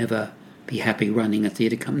never be happy running a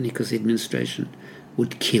theatre company because the administration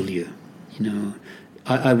would kill you, you know.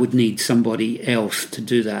 I would need somebody else to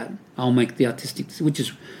do that. I'll make the artistic, which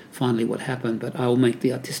is finally what happened, but I'll make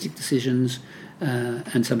the artistic decisions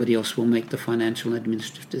and somebody else will make the financial and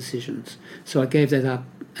administrative decisions. So I gave that up.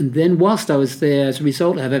 And then whilst I was there, as a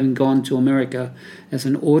result of having gone to America as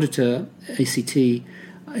an auditor, ACT,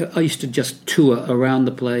 I used to just tour around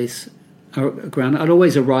the place. I'd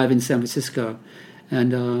always arrive in San Francisco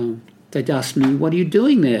and they'd ask me, what are you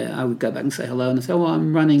doing there? I would go back and say hello, and I'd say,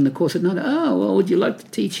 I'm running the course at NIDA. Oh, well, would you like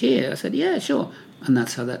to teach here? I said, yeah, sure. And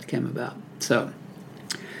that's how that came about. So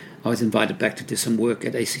I was invited back to do some work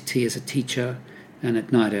at ACT as a teacher and at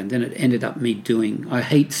NIDA, and then it ended up me doing... I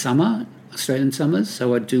hate summer, Australian summers,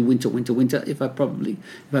 so I'd do winter if I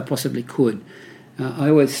possibly could.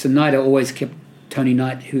 NIDA always kept Tony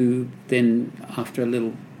Knight, who then, after a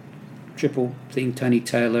little triple thing, Tony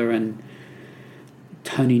Taylor and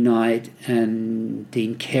Tony Knight and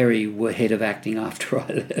Dean Carey were head of acting after I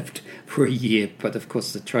left for a year. But of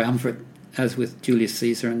course the triumvirate, as with Julius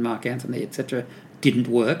Caesar and Mark Antony, etc., didn't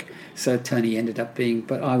work. So Tony ended up being...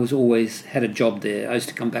 But I was always had a job there. I used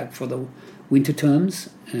to come back for the winter terms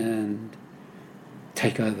and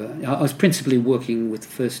take over. I was principally working with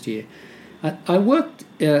first year. I worked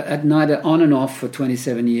at NIDA on and off for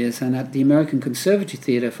 27 years and at the American Conservatory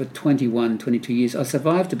Theatre for 22 years. I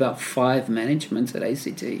survived about 5 managements at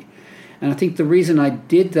ACT. And I think the reason I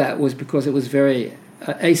did that was because it was very...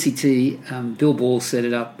 ACT, Bill Ball set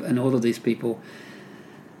it up and all of these people.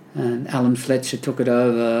 And Alan Fletcher took it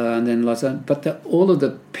over and then lots of... But all of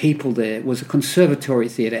the people there was a conservatory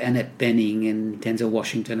theatre. Annette Bening and Denzel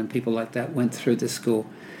Washington and people like that went through the school.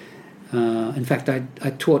 In fact, I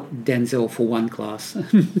taught Denzel for one class,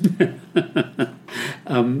 but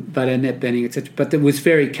Annette Bening, etc. But it was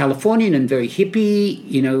very Californian and very hippie.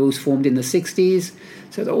 You know, it was formed in the 60s,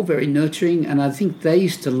 so they're all very nurturing. And I think they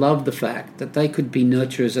used to love the fact that they could be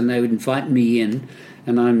nurturers and they would invite me in,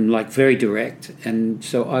 and I'm like very direct, and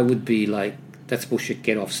so I would be like, "That's bullshit.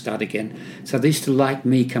 Get off. Start again." So they used to like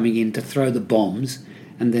me coming in to throw the bombs,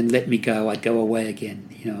 and then let me go. I'd go away again.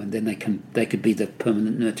 You know, and then they could be the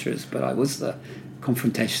permanent nurturers, but I was the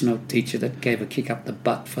confrontational teacher that gave a kick up the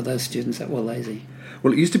butt for those students that were lazy.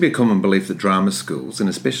 Well, it used to be a common belief that drama schools, and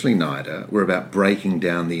especially NIDA, were about breaking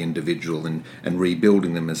down the individual and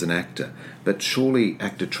rebuilding them as an actor. But surely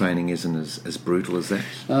actor training isn't as brutal as that?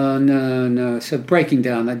 No. So breaking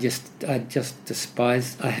down, I just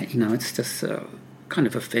despise. It's just so kind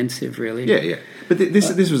of offensive, really. Yeah. But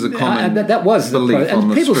this was a common that was belief and on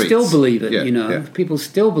the people streets. still believe it. Yeah. People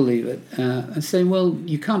still believe it, and saying, "Well,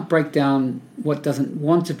 you can't break down what doesn't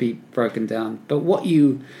want to be broken down." But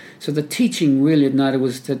so the teaching really at NIDA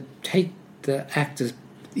was to take the actors.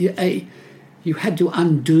 You had to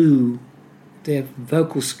undo their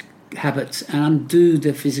vocal habits and undo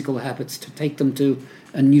their physical habits to take them to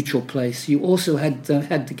a neutral place. You also had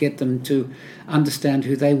to get them to understand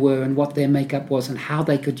who they were and what their makeup was and how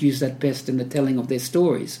they could use that best in the telling of their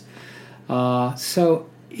stories. So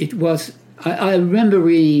it was. I remember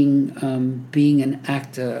reading Being an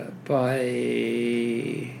Actor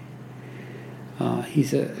by.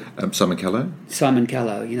 He's Simon Callow? Simon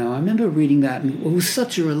Callow. I remember reading that, and it was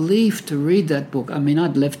such a relief to read that book. I mean,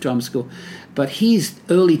 I'd left drama school, but his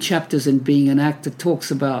early chapters in Being an Actor talks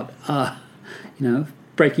about,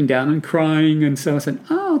 breaking down and crying, and so I said,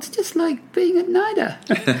 it's just like being at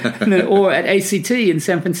NIDA or at ACT in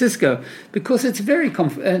San Francisco, because it's very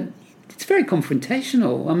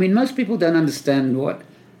confrontational. I mean, most people don't understand what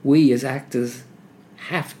we as actors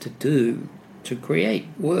have to do to create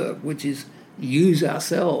work, which is use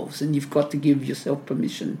ourselves, and you've got to give yourself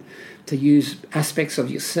permission to use aspects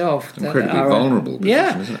of yourself that incredibly are vulnerable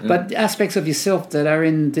position, isn't it? But aspects of yourself that are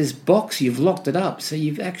in this box, you've locked it up, so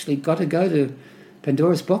you've actually got to go to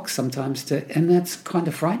Pandora's box sometimes and that's kind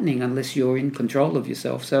of frightening unless you're in control of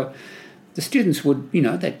yourself. So the students would,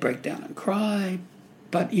 they'd break down and cry,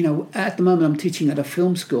 but at the moment I'm teaching at a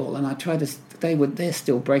film school, and I try to. They're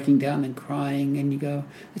still breaking down and crying, and you go,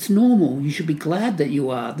 it's normal. You should be glad that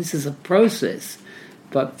you are. This is a process.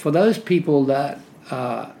 But for those people that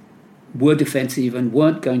were defensive and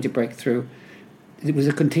weren't going to break through, it was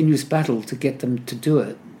a continuous battle to get them to do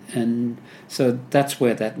it. And so that's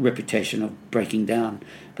where that reputation of breaking down.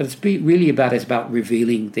 But it's about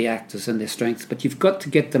revealing the actors and their strengths. But you've got to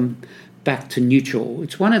get them back to neutral.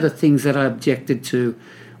 It's one of the things that I objected to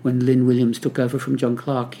when Lynn Williams took over from John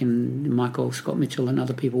Clark and Michael Scott Mitchell and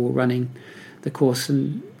other people were running the course,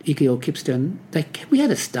 and Igor Kipstone. We had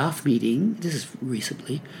a staff meeting, this is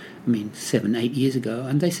recently, 7-8 years ago,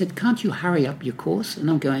 and they said, "Can't you hurry up your course?" And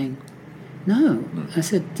I'm going, no. I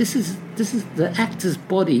said, this is the actor's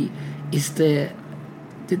body is their...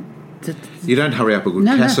 You don't hurry up a good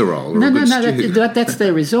casserole or a good stew. That's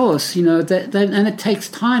their resource, and it takes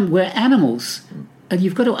time. We're animals, and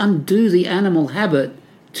you've got to undo the animal habit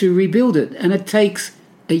to rebuild it, and it takes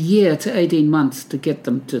a year to 18 months to get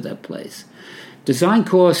them to that place. Design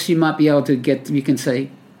course, you might be able to get, you can say,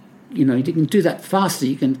 you can do that faster,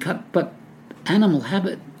 you can cut, but animal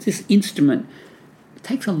habit, this instrument, it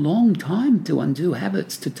takes a long time to undo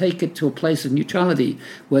habits, to take it to a place of neutrality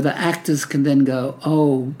where the actors can then go,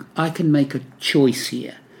 I can make a choice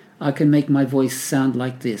here. I can make my voice sound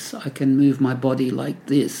like this. I can move my body like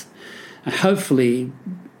this. And hopefully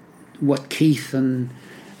what Keith and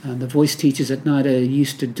the voice teachers at NIDA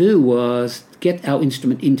used to do was get our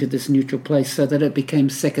instrument into this neutral place so that it became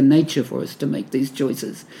second nature for us to make these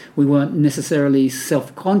choices. We weren't necessarily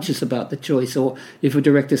self-conscious about the choice, or if a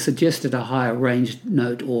director suggested a higher range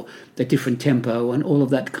note or a different tempo and all of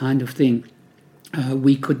that kind of thing,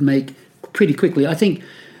 we could make pretty quickly. I think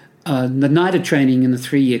the NIDA training in the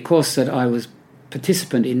 3-year course that I was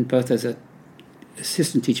participant in, both as an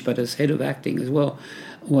assistant teacher but as head of acting as well,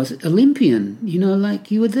 was Olympian,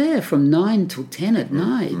 like you were there from 9 till 10 at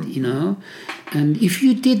night, and if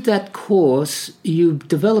you did that course, you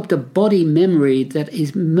developed a body memory that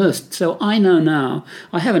is immersed. So I know now,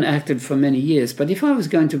 I haven't acted for many years, but if I was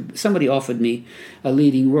somebody offered me a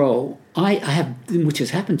leading role, I have, which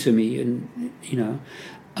has happened to me, and,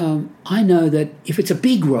 I know that if it's a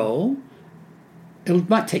big role, it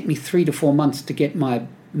might take me 3 to 4 months to get my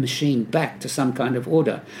machine back to some kind of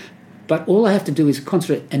order. But all I have to do is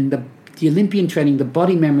concentrate, and the Olympian training, the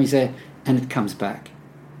body memory's there, and it comes back.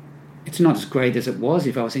 It's not as great as it was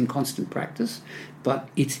if I was in constant practice, but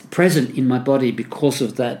it's present in my body because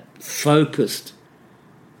of that focused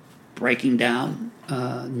breaking down,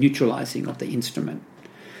 neutralizing of the instrument.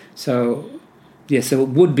 So it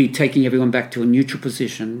would be taking everyone back to a neutral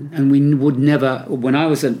position, and we would never, when I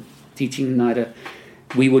was teaching NIDA,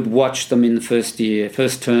 we would watch them in the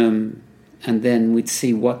first term, and then we'd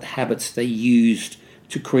see what habits they used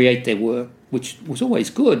to create their work, which was always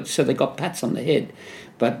good, so they got pats on the head.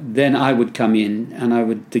 But then I would come in and I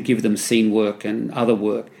would give them scene work and other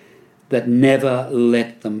work that never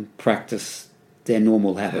let them practice their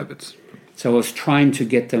normal habits. So I was trying to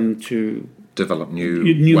get them to develop new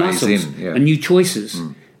ways muscles and new choices,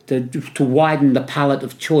 to widen the palette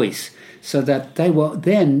of choice, so that they were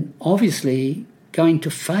then obviously going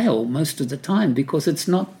to fail most of the time because it's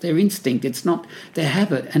not their instinct, it's not their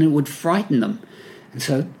habit, and it would frighten them. And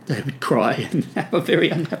so they would cry and have a very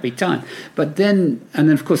unhappy time. But then, and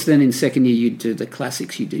then of course, then in second year, you do the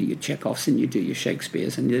classics, you do your Chekhovs and you do your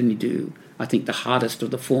Shakespeares, and then you do, I think, the hardest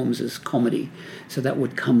of the forms is comedy. So that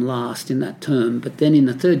would come last in that term. But then in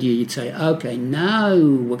the third year, you'd say, okay, now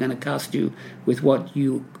we're going to cast you with what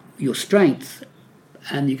your strength,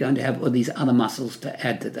 and you're going to have all these other muscles to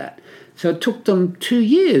add to that. So it took them 2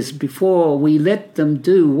 years before we let them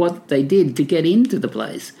do what they did to get into the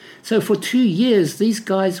place. So for 2 years, these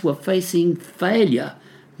guys were facing failure.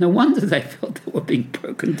 No wonder they felt they were being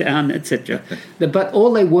broken down, etc. But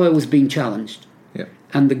all they were was being challenged. Yeah.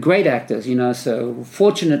 And the great actors, so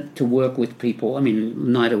fortunate to work with people. I mean,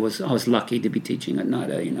 NIDA I was lucky to be teaching at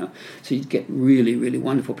NIDA, So you'd get really, really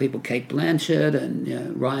wonderful people, Kate Blanchett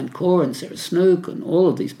and Ryan Corr and Sarah Snook and all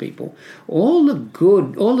of these people. All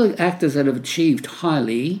the actors that have achieved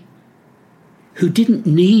highly, who didn't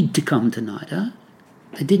need to come to NIDA.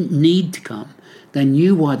 They didn't need to come. They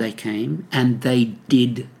knew why they came, and they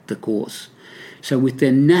did the course. So with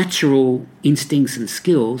their natural instincts and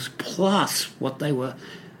skills, plus what they were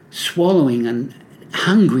swallowing and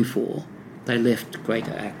hungry for, they left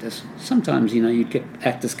greater actors. Sometimes, you'd get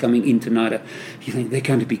actors coming into NIDA, you think they're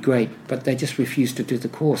going to be great, but they just refused to do the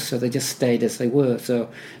course, so they just stayed as they were. So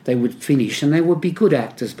they would finish, and they would be good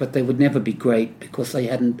actors, but they would never be great because they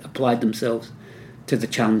hadn't applied themselves to the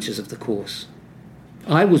challenges of the course.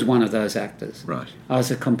 I was one of those actors. Right. I was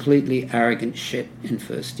a completely arrogant shit in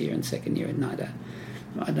first year and second year at NIDA.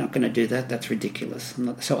 I'm not going to do that. That's ridiculous.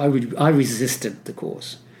 So I resisted the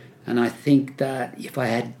course. And I think that if I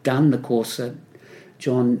had done the course that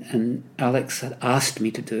John and Alex had asked me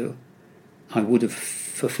to do, I would have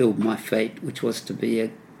fulfilled my fate, which was to be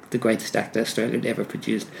the greatest actor Australia had ever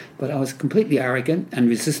produced. But I was completely arrogant and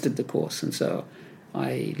resisted the course. And so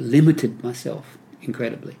I limited myself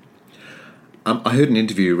incredibly. I heard an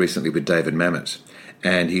interview recently with David Mamet,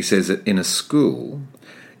 and he says that in a school,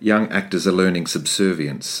 young actors are learning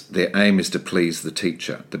subservience. Their aim is to please the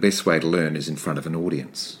teacher. The best way to learn is in front of an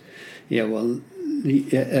audience. Yeah, well,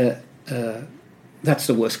 that's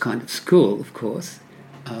the worst kind of school, of course.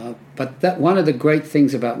 But that one of the great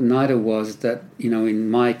things about NIDA was that,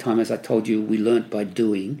 in my time, as I told you, we learnt by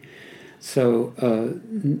doing. So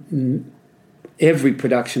every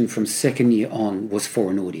production from second year on was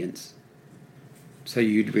for an audience. So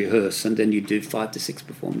you'd rehearse and then you'd do 5 to 6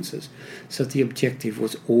 performances. So the objective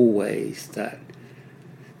was always that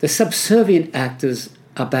the subservient actors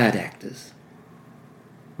are bad actors.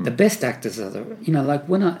 The best actors are the,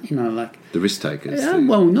 the risk takers.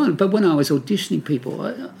 But when I was auditioning people,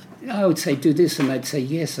 I would say, do this, and they'd say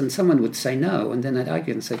yes, and someone would say no, and then they'd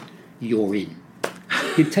argue and say, you're in.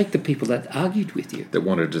 You'd take the people that argued with you. That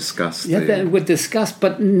wanted to discuss. They would discuss,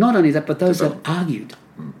 but not only that, but those that argued.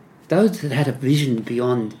 Those that had a vision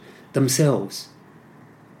beyond themselves.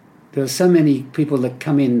 There are so many people that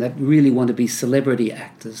come in that really want to be celebrity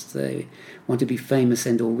actors. They want to be famous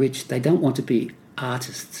and or rich. They don't want to be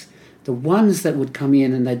artists. The ones that would come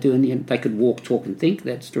in and they could walk, talk and think,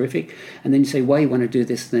 that's terrific. And then you say, why you want to do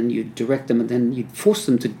this? And then you direct them and then you'd force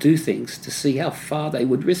them to do things to see how far they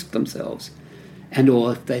would risk themselves. And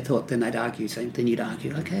or if they thought, then they'd argue, then you'd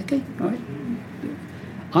argue, okay, all right.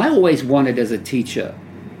 I always wanted as a teacher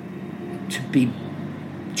to be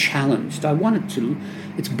challenged. I wanted to.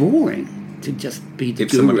 It's boring to just be the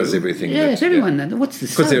if guru. Someone does everything. Yes, everyone. What's the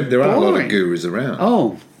because there are a lot of gurus around.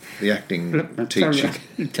 Oh, the acting teaching.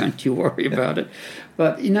 Don't you worry about it.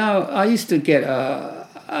 But I used to get.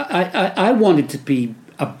 I wanted to be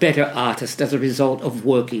a better artist as a result of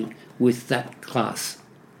working with that class.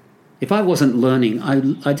 If I wasn't learning,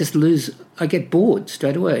 I just lose. I get bored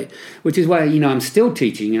straight away, which is why I'm still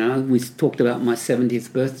teaching. We talked about my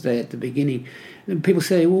 70th birthday at the beginning. And people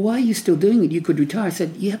say, well, why are you still doing it? You could retire. I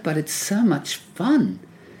said, yeah, but it's so much fun.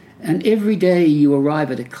 And every day you arrive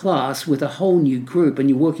at a class with a whole new group and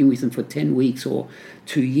you're working with them for 10 weeks or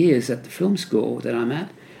 2 years at the film school that I'm at,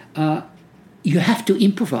 you have to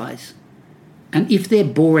improvise. And if they're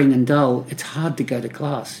boring and dull, it's hard to go to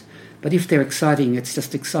class. But if they're exciting, it's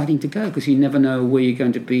just exciting to go because you never know where you're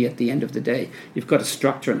going to be at the end of the day. You've got a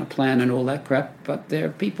structure and a plan and all that crap, but there are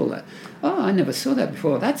people that, I never saw that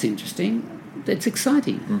before. That's interesting. That's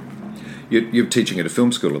exciting. You're teaching at a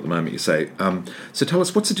film school at the moment, you say. So tell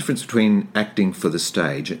us, what's the difference between acting for the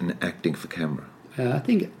stage and acting for camera? I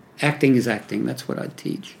think acting is acting. That's what I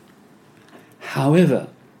teach. However,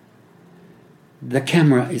 the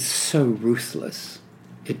camera is so ruthless.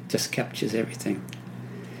 It just captures everything.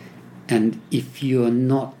 And if you're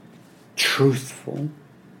not truthful,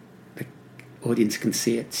 the audience can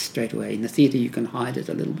see it straight away. In the theatre, you can hide it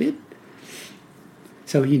a little bit.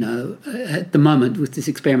 So, at the moment with this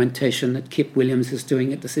experimentation that Kip Williams is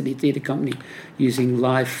doing at the Sydney Theatre Company using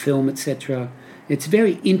live film, etc., it's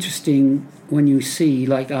very interesting when you see,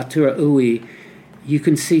 like Arturo Ui, you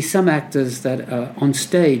can see some actors that are on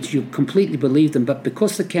stage, you completely believe them, but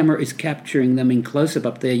because the camera is capturing them in close-up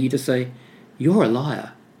up there, you just say, you're a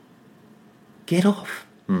liar. Get off.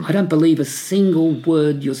 I don't believe a single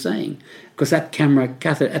word you're saying. Because that camera,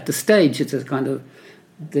 at the stage, it's a kind of...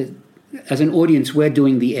 as an audience, we're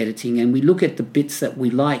doing the editing and we look at the bits that we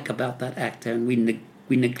like about that actor and we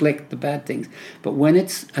neglect the bad things. But when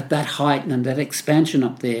it's at that height and that expansion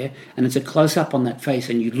up there and it's a close-up on that face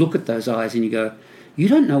and you look at those eyes and you go, you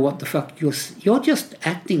don't know what the fuck you're just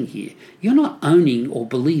acting here. You're not owning or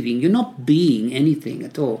believing. You're not being anything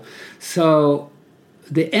at all. So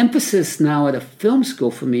the emphasis now at a film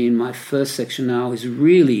school for me in my first section now is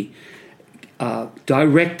really...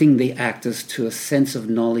 directing the actors to a sense of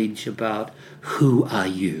knowledge about who are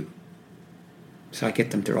you. So I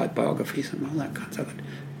get them to write biographies and all that kind of stuff.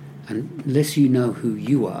 Unless you know who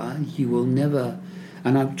you are, you will never...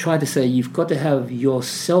 And I try to say you've got to have your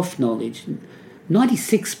self-knowledge.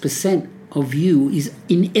 96% of you is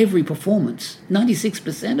in every performance.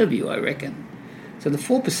 96% of you, I reckon. So the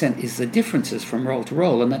 4% is the differences from role to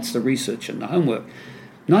role, and that's the research and the homework.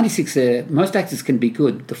 96 there, most actors can be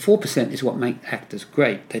good. The 4% is what make actors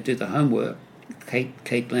great. They do the homework.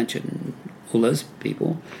 Kate Blanchett and all those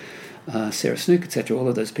people, Sarah Snook, etc., all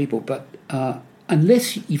of those people. But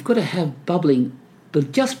unless you've got to have bubbling,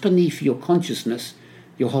 but just beneath your consciousness,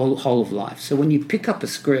 your whole of life. So when you pick up a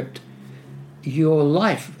script, your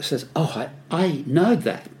life says, oh, I know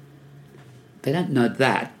that. They don't know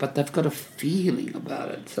that, but they've got a feeling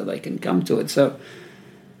about it, so they can come to it. So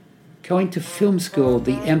going to film school,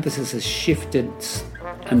 the emphasis has shifted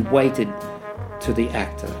and weighted to the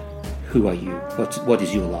actor. Who are you? What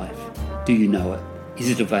is your life? Do you know it? Is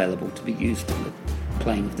it available to be used in the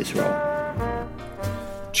playing of this role?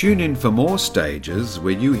 Tune in for more stages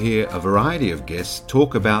where you hear a variety of guests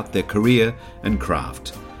talk about their career and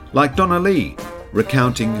craft, like Donna Lee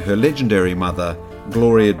recounting her legendary mother,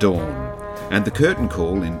 Gloria Dawn, and the curtain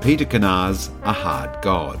call in Peter Canar's A Hard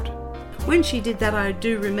God. When she did that, I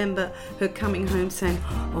do remember her coming home saying,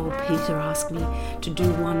 oh, Peter asked me to do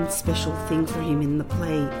one special thing for him in the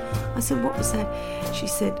play. I said, what was that? She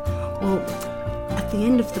said, well, at the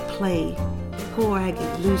end of the play, poor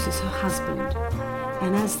Aggie loses her husband,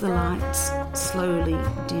 and as the lights slowly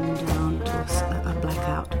dim down to a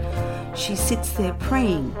blackout, she sits there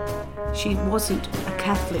praying. She wasn't a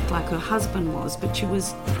Catholic like her husband was, but she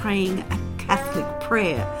was praying a Catholic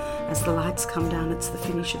prayer. As the lights come down, it's the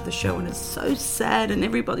finish of the show, and it's so sad, and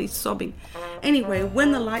everybody's sobbing. Anyway,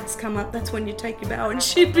 when the lights come up, that's when you take your bow, and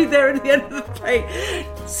she'd be there at the end of the play,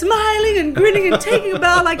 smiling and grinning and taking a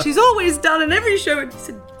bow like she's always done in every show. And she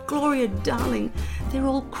said, Gloria, darling, they're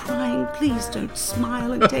all crying. Please don't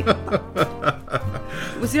smile and take a bow.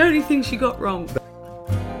 It was the only thing she got wrong.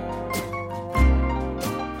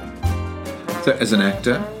 So as an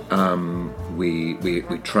actor, we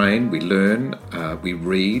train, we learn, we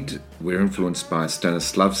read. We're influenced by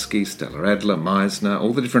Stanislavski, Stella Adler, Meisner,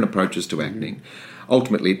 all the different approaches to acting.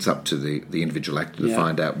 Ultimately, it's up to the individual actor to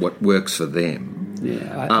find out what works for them.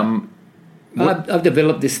 Yeah, I've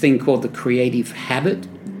developed this thing called the creative habit.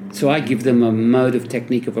 So I give them a mode of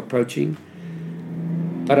technique of approaching.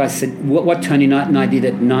 But I said, what Tony Knight and I did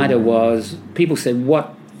at NIDA was, people said,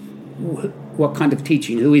 what kind of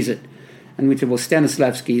teaching, who is it? And we said, well,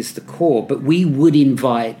 Stanislavski is the core, but we would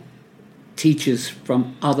invite teachers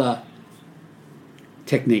from other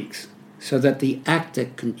techniques so that the actor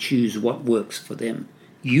can choose what works for them.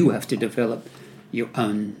 You have to develop your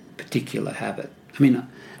own particular habit. I mean,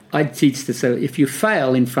 I teach this, so if you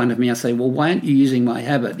fail in front of me, I say, well, why aren't you using my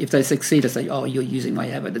habit? If they succeed, I say, oh, you're using my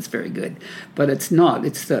habit, it's very good. But it's not.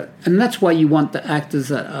 And that's why you want the actors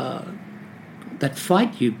that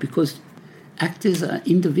fight you, because actors are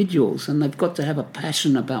individuals and they've got to have a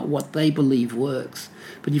passion about what they believe works.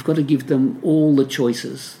 But you've got to give them all the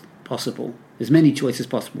choices possible, as many choices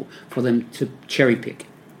possible, for them to cherry pick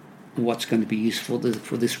what's going to be useful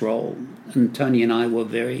for this role. And Tony and I were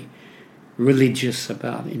very religious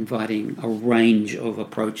about inviting a range of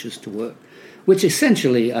approaches to work, which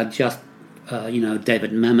essentially are just,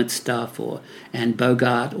 David Mamet stuff or Anne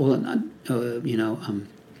Bogart or,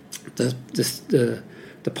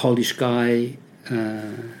 the Polish guy,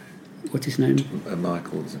 what's his name?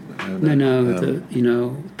 Michael.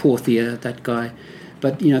 Porthia, that guy.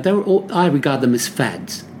 But, they were all, I regard them as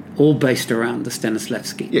fads, all based around the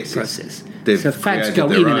Stanislavski process. Yes. So fads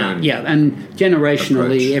go in and out, and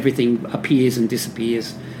generationally approach. Everything appears and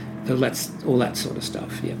disappears, all that sort of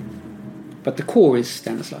stuff, yeah. But the core is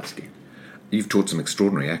Stanislavski. You've taught some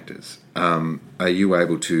extraordinary actors. Are you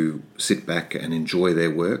able to sit back and enjoy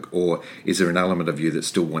their work, or is there an element of you that's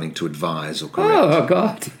still wanting to advise or correct? Oh,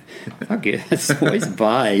 God. Fuck yeah, it's always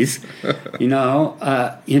advise.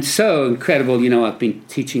 It's so incredible. I've been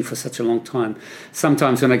teaching for such a long time.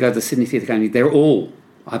 Sometimes when I go to the Sydney Theatre Company,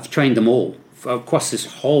 I've trained them all across this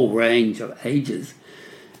whole range of ages.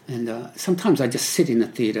 And sometimes I just sit in the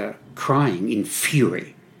theatre crying in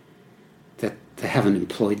fury that they haven't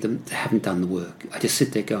employed them, they haven't done the work. I just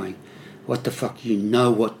sit there going, what the fuck, you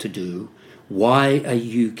know what to do. Why are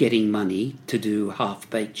you getting money to do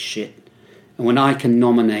half-baked shit? And when I can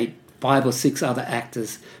nominate 5 or 6 other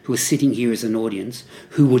actors who are sitting here as an audience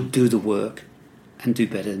who would do the work and do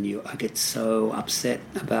better than you, I get so upset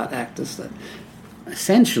about actors that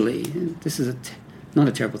essentially, this is not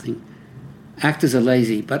a terrible thing, actors are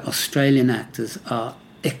lazy, but Australian actors are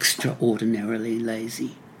extraordinarily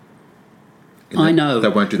lazy. I know, they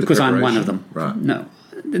won't do the because I'm one of them. Right. No,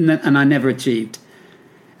 and I never achieved.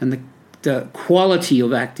 And the quality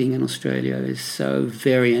of acting in Australia is so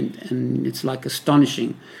variant, and it's like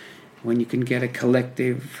astonishing when you can get a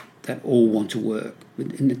collective that all want to work.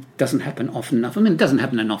 And it doesn't happen often enough. I mean, it doesn't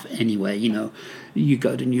happen enough anyway. You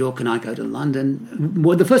go to New York and I go to London.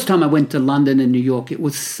 Well, the first time I went to London and New York, it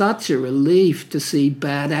was such a relief to see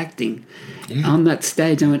bad acting on that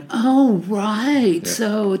stage. I went, oh, right. Yeah.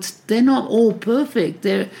 So they're not all perfect.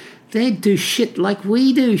 They do shit like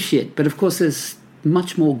we do shit. But, of course, there's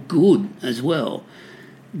much more good as well.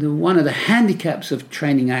 One of the handicaps of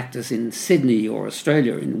training actors in Sydney or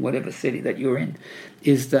Australia, in whatever city that you're in,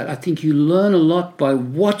 is that I think you learn a lot by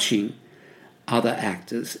watching other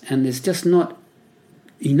actors, and there's just not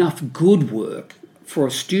enough good work for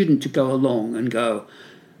a student to go along and go,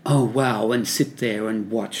 oh, wow, and sit there and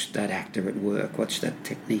watch that actor at work, watch that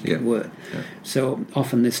technique at work. Yeah. So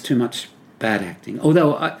often there's too much bad acting.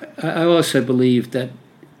 Although I also believe that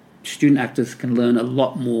student actors can learn a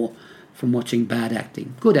lot more from watching bad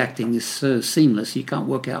acting. Good acting is so seamless, you can't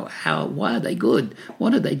work out why are they good?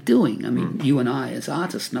 What are they doing? I mean, you and I as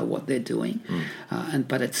artists know what they're doing,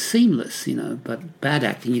 but it's seamless, But bad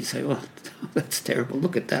acting, you say, oh, that's terrible,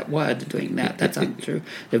 look at that, why are they doing that? That's untrue.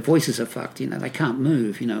 Their voices are fucked, they can't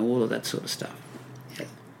move, all of that sort of stuff. Yeah.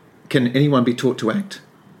 Can anyone be taught to act?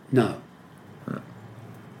 No.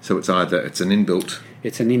 So it's an inbuilt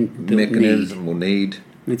mechanism or need?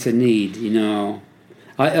 It's a need,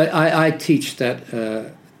 I teach that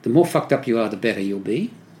the more fucked up you are, the better you'll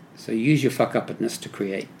be. So use your fuck-upness to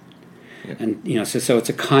create. Yep. And, so it's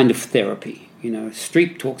a kind of therapy.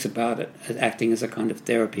 Streep talks about it as acting as a kind of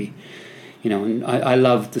therapy. And I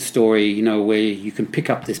love the story, where you can pick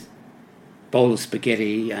up this bowl of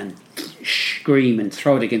spaghetti and scream and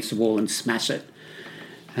throw it against the wall and smash it.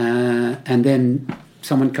 And then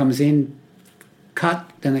someone comes in,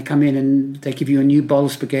 cut, then they come in and they give you a new bowl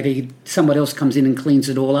of spaghetti. Someone else comes in and cleans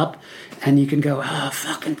it all up, and you can go,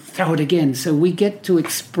 fucking throw it again. So we get to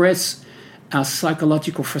express our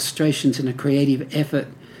psychological frustrations in a creative effort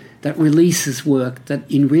that releases work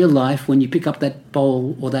that in real life, when you pick up that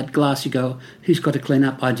bowl or that glass, you go, who's got to clean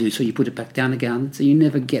up? I do. So you put it back down again. So you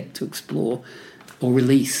never get to explore or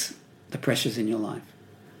release the pressures in your life.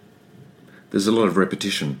 There's a lot of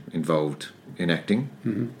repetition involved in acting,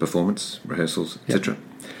 performance, rehearsals, etc.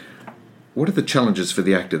 What are the challenges for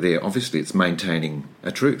the actor there? Obviously, it's maintaining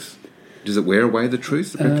a truth. Does it wear away the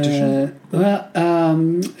truth, the repetition?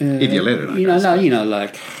 If you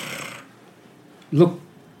let it, look,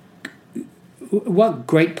 what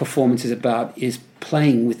great performance is about is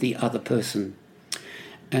playing with the other person.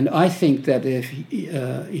 And I think that if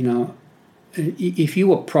you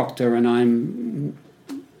were Proctor and I'm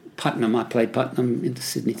Putnam, I played Putnam in the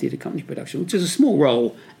Sydney Theatre Company production, which is a small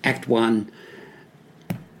role, Act 1.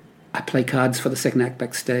 I play cards for the second act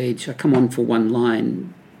backstage. I come on for one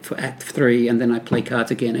line for Act 3, and then I play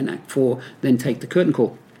cards again in Act 4, then take the curtain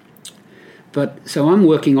call. But so I'm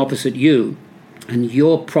working opposite you, and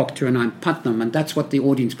you're Proctor and I'm Putnam, and that's what the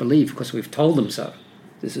audience believe because we've told them so.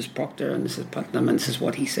 This is Proctor and this is Putnam, and this is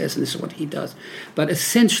what he says and this is what he does. But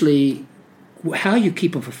essentially, how you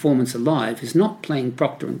keep a performance alive is not playing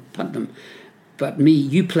Proctor and Putnam, but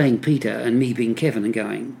you playing Peter and me being Kevin and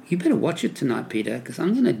going, you better watch it tonight, Peter, because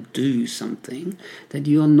I'm going to do something that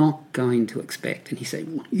you're not going to expect. And he say,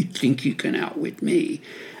 well, you think you can outwit me?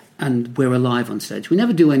 And we're alive on stage. We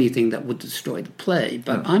never do anything that would destroy the play,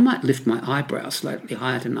 but I might lift my eyebrows slightly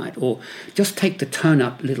higher tonight, or just take the tone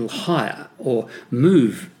up a little higher, or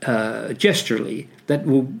move gesturally. That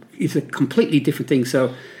is a completely different thing.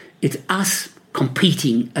 So it's us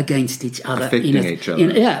competing against each other. Affecting each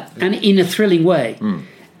other. And in a thrilling way.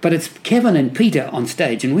 But it's Kevin and Peter on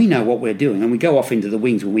stage, and we know what we're doing, and we go off into the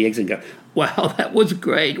wings when we exit and go, wow, that was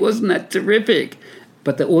great, wasn't that terrific?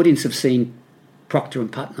 But the audience have seen Proctor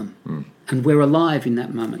and Putnam, and we're alive in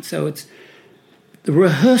that moment. So it's the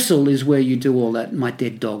rehearsal is where you do all that my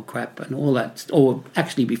dead dog crap and all that, or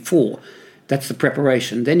actually before. That's the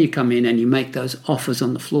preparation. Then you come in and you make those offers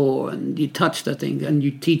on the floor and you touch the thing and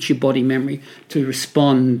you teach your body memory to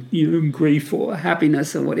respond, grief or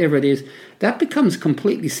happiness or whatever it is. That becomes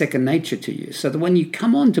completely second nature to you. So that when you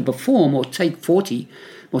come on to perform or take 40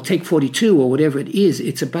 or take 42 or whatever it is,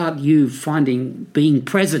 it's about you being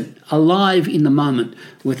present, alive in the moment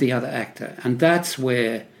with the other actor. And that's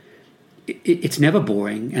where it's never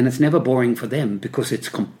boring, and it's never boring for them because it's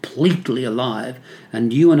completely alive,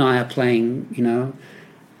 and you and I are playing,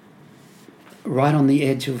 right on the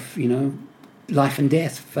edge of, life and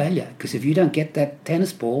death, failure. Because if you don't get that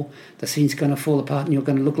tennis ball, the scene's going to fall apart and you're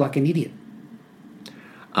going to look like an idiot.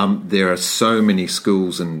 There are so many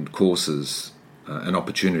schools and courses and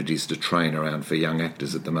opportunities to train around for young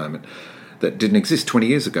actors at the moment that didn't exist 20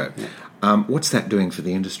 years ago. Yeah. What's that doing for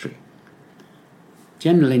the industry?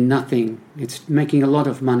 Generally nothing. It's making a lot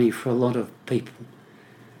of money for a lot of people.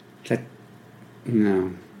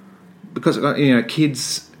 Because,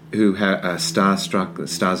 kids who are starstruck,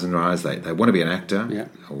 stars in their eyes, they want to be an actor,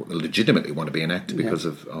 or legitimately want to be an actor because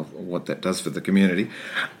of what that does for the community.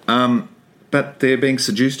 But they're being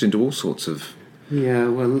seduced into all sorts of... Yeah,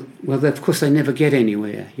 well, of course they never get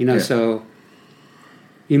anywhere, so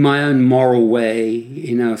in my own moral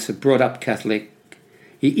way, so brought up Catholic.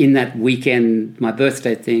 In that weekend, my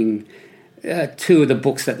birthday thing, two of the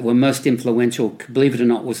books that were most influential, believe it or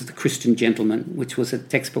not, was The Christian Gentleman, which was a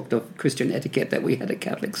textbook of Christian etiquette that we had at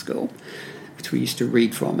Catholic school, which we used to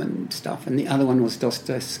read from and stuff. And the other one was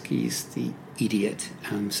Dostoevsky's The Idiot.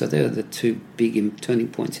 So they were the two big turning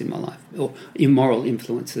points in my life, or immoral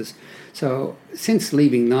influences. So since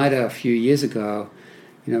leaving NIDA a few years ago,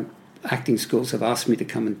 acting schools have asked me to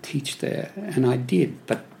come and teach there, and I did.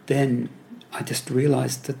 But then I just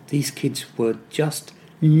realised that these kids were just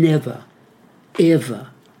never, ever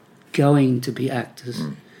going to be actors.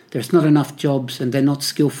 There's not enough jobs and they're not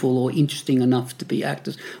skillful or interesting enough to be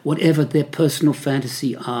actors. Whatever their personal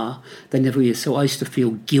fantasy are, they never is. So I used to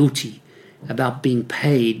feel guilty about being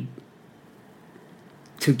paid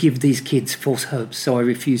to give these kids false hopes. So I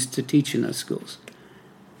refused to teach in those schools.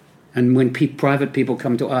 And when private people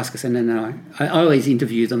come to ask us, and no, I always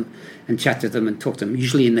interview them and chat to them and talk to them,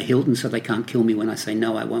 usually in the Hilton so they can't kill me when I say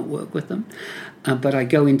no, I won't work with them. But I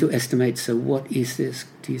go in to estimate, so what is this?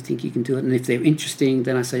 Do you think you can do it? And if they're interesting,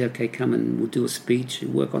 then I say, okay, come and we'll do a speech,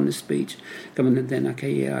 work on this speech. Come and then, okay,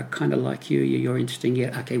 yeah, I kind of like you, you're interesting,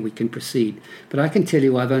 yeah, okay, we can proceed. But I can tell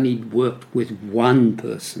you I've only worked with one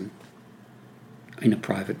person in a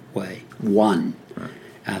private way, one. Right.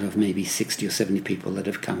 Out of maybe 60 or 70 people that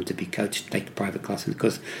have come to be coached, take private classes,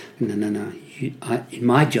 because no. In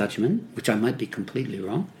my judgment, which I might be completely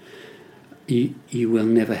wrong, you will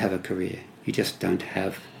never have a career. You just don't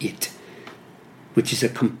have it, which is a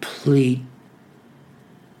complete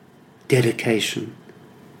dedication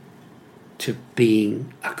to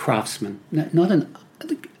being a craftsman.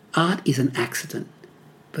 Art is an accident,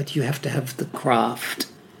 but you have to have the craft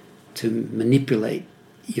to manipulate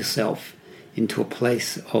yourself into a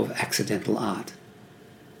place of accidental art.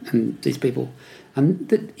 And these people,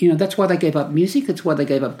 that's why they gave up music, that's why they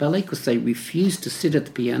gave up ballet, because they refused to sit at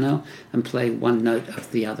the piano and play one note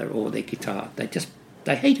of the other or their guitar.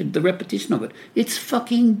 They hated the repetition of it. It's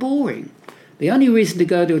fucking boring. The only reason to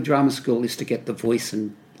go to a drama school is to get the voice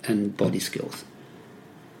and body skills.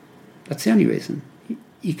 That's the only reason.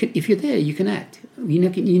 If you're there, you can act. You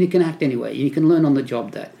can act anyway. You can learn on the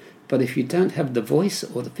job that. But if you don't have the voice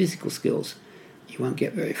or the physical skills, you won't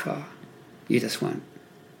get very far. You just won't.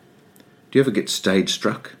 Do you ever get stage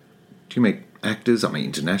struck? Do you make actors,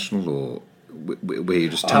 international, or where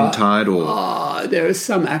you're just tongue-tied? There are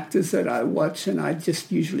some actors that I watch and I just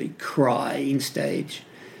usually cry in stage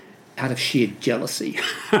out of sheer jealousy.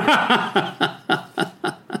 I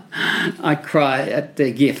cry at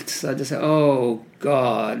their gifts. I just say, oh,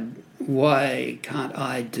 God, why can't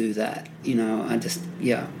I do that?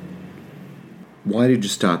 Why did you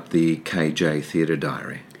start the KJ Theatre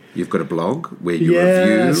Diary? You've got a blog where you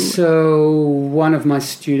review... Yeah, so one of my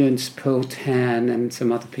students, Pearl Tan, and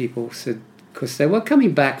some other people said, because they were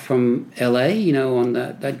coming back from LA,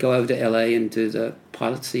 they'd go over to LA and do the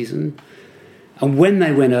pilot season. And when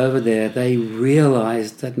they went over there, they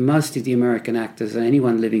realised that most of the American actors and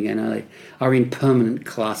anyone living in LA are in permanent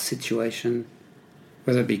class situation,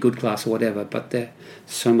 whether it be good class or whatever, but there's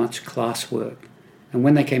so much class work. And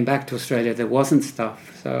when they came back to Australia, there wasn't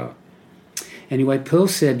stuff. So Anyway, Pearl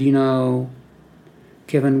said,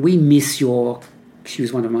 Kevin, we miss your... She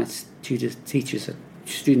was one of my students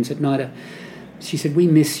at NIDA. She said, we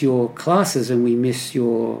miss your classes and we miss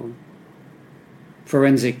your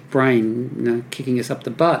forensic brain, kicking us up the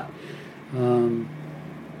butt.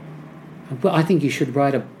 But I think you should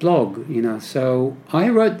write a blog, So I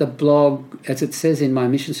wrote the blog, as it says in my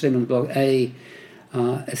mission statement blog,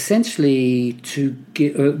 essentially to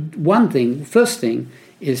get first thing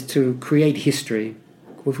is to create history.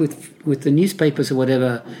 With the newspapers or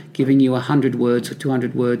whatever giving you 100 words or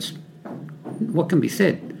 200 words, what can be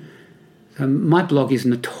said? My blog is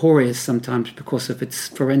notorious sometimes because of its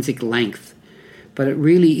forensic length, but it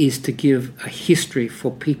really is to give a history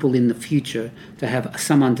for people in the future to have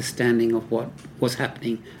some understanding of what was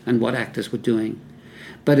happening and what actors were doing.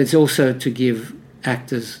 But it's also to give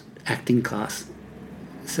actors acting class.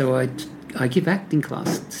 So I give acting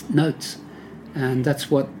class notes, and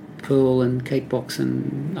that's what Pearl and Kate Box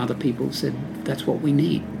and other people said, that's what we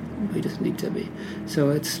need. We just need to be.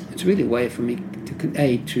 So it's really a way for me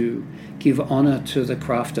to give honour to the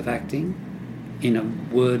craft of acting in a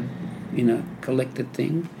word, collected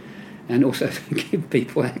thing, and also to give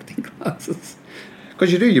people acting classes.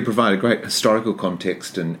 Because you provide a great historical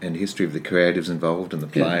context and history of the creatives involved in the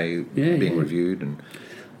play being reviewed. And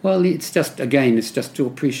well, it's just to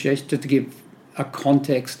appreciate, just to give a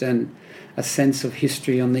context and a sense of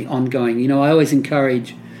history on the ongoing. I always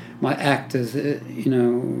encourage my actors,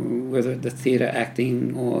 whether at the theatre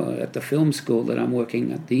acting or at the film school that I'm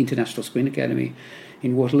working at, the International Screen Academy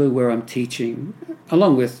in Waterloo, where I'm teaching,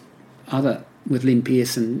 along with Lynn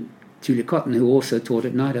Pierce and Julia Cotton, who also taught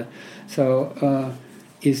at NIDA. So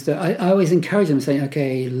is that I always encourage them, saying,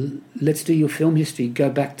 okay, let's do your film history, go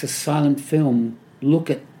back to silent film, look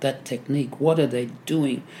at that technique, what are they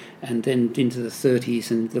doing? And then into the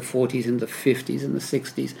 30s and the 40s and the 50s and the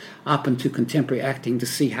 60s, up into contemporary acting, to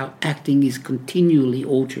see how acting is continually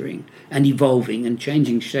altering and evolving and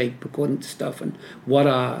changing shape according to stuff, and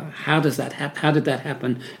how did that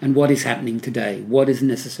happen, and what is happening today, what is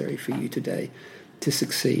necessary for you today to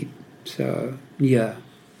succeed. So, yeah.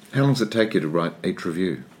 How long does it take you to write each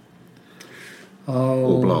review?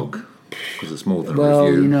 Or blog? Because it's more than a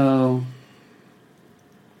review.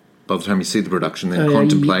 By the time you see the production, then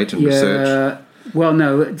contemplate and research? Well,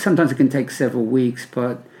 no, sometimes it can take several weeks,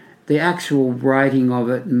 but the actual writing of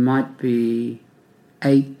it might be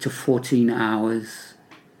 8 to 14 hours.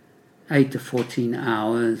 And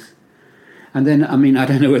then, I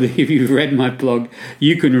don't know whether if you've read my blog,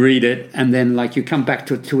 you can read it, and then you come back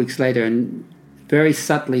to it 2 weeks later, and very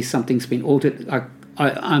subtly something's been altered.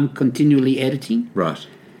 I'm continually editing. Right.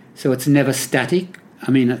 So it's never static.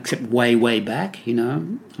 Except way back,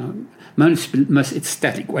 Most it's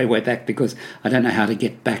static way back because I don't know how to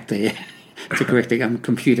get back there to correct it. I'm a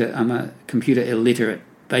computer illiterate,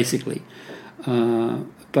 basically.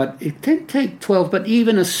 But it can take 12, but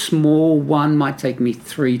even a small one might take me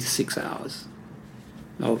 3 to 6 hours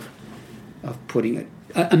of putting it.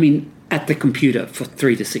 At the computer for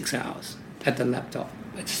 3 to 6 hours. At the laptop,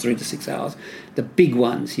 it's 3 to 6 hours. The big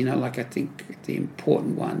ones, I think the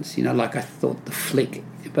important ones, I thought The Flick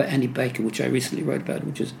by Annie Baker, which I recently wrote about,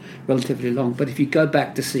 which is relatively long. But if you go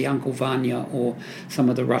back to see Uncle Vanya or some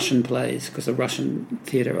of the Russian plays, because the Russian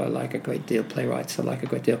theatre I like a great deal, playwrights I like a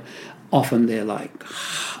great deal, often they're like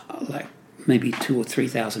maybe 2,000 or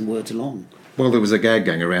 3,000 words long. Well, there was a gag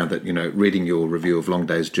going around that, reading your review of Long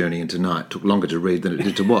Day's Journey into Night took longer to read than it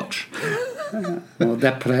did to watch. Well,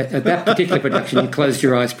 that particular production, you closed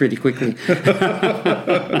your eyes pretty quickly.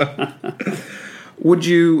 Would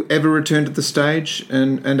you ever return to the stage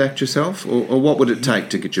and act yourself? Or what would it take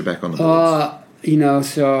to get you back on the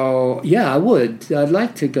boards? I would. I'd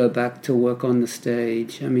like to go back to work on the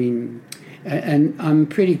stage. And I'm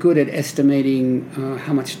pretty good at estimating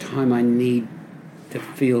how much time I need to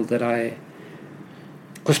feel that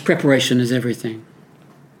because preparation is everything.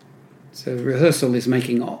 So rehearsal is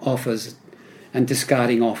making offers and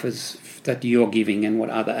discarding offers that you're giving and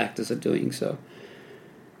what other actors are doing. So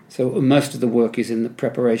most of the work is in the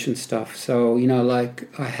preparation stuff. So,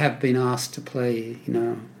 I have been asked to play,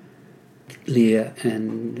 Lear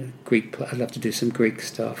and Greek. I'd love to do some Greek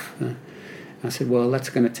stuff. I said, well, that's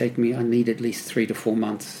going to take me, I need at least 3 to 4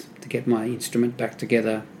 months to get my instrument back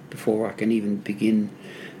together before I can even begin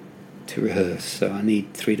to rehearse. So I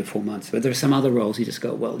need 3 to 4 months. But there are some other roles you just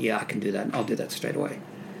go, well, yeah, I can do that. I'll do that straight away.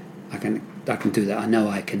 I can do that. I know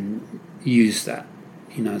I can use that,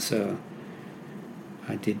 so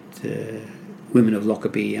I did Women of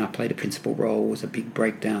Lockerbie. I played a principal role. It was a big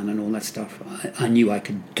breakdown and all that stuff. I knew I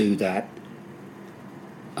could do that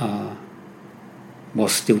while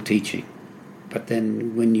still teaching. But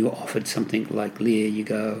then when you're offered something like Lear, you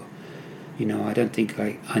go, I don't think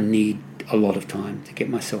I need a lot of time to get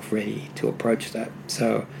myself ready to approach that.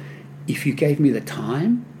 So if you gave me the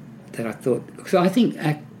time that I thought, because I think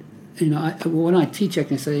when I teach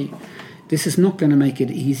acting, I say, this is not going to make it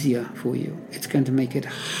easier for you. It's going to make it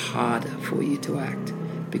harder for you to act,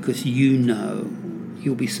 because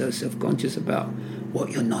you'll be so self-conscious about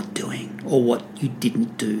what you're not doing or what you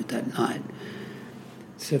didn't do that night.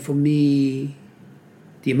 So for me,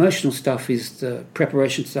 the emotional stuff is the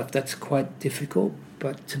preparation stuff. That's quite difficult,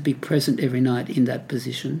 but to be present every night in that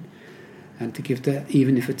position and to give that,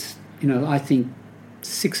 even if it's, I think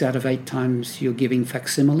 6 out of 8 times you're giving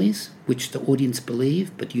facsimiles, which the audience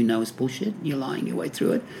believe, but is bullshit. You're lying your way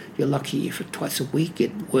through it. You're lucky if twice a week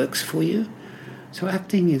it works for you. So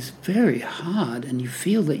acting is very hard, and you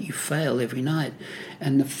feel that you fail every night.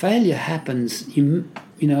 And the failure happens,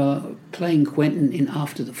 playing Quentin in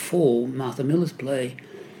After the Fall, Martha Miller's play,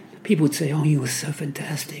 people would say, oh, you were so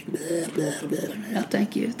fantastic. Blah, blah, blah. Oh,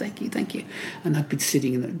 thank you. And I'd be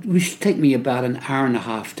sitting it would take me about an hour and a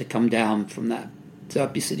half to come down from that. So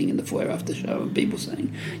I'd be sitting in the foyer after the show and people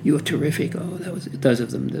saying, you were terrific. Oh, that was those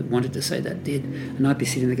of them that wanted to say that did. And I'd be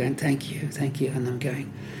sitting there going, thank you. And I'm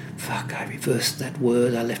going, fuck, I reversed that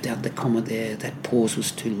word. I left out the comma there. That pause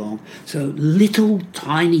was too long. So little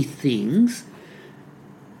tiny things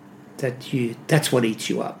that's what eats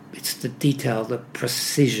you up. It's the detail, the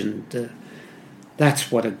precision.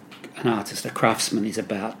 That's what an artist, a craftsman is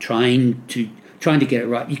about, trying to get it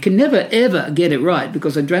right. You can never, ever get it right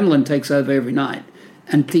because adrenaline takes over every night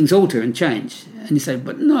and things alter and change. And you say,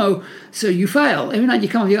 but no, so you fail. Every night you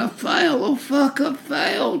come up, you go, fail, oh fuck, I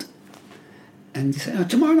failed. And you say, oh,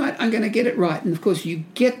 tomorrow night I'm going to get it right. And of course you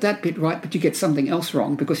get that bit right, but you get something else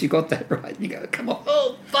wrong because you got that right. And you go, come on,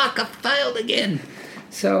 oh fuck, I failed again.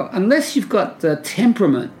 So unless you've got the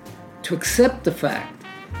temperament to accept the fact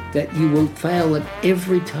that you will fail at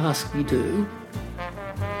every task you do,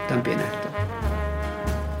 don't be an actor.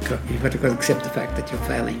 You've got to accept the fact that you're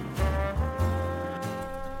failing.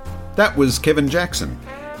 That was Kevin Jackson,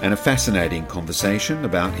 and a fascinating conversation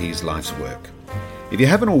about his life's work. If you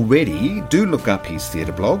haven't already, do look up his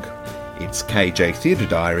theatre blog. It's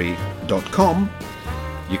kjtheatrediary.com.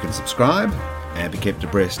 You can subscribe and be kept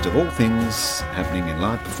abreast of all things happening in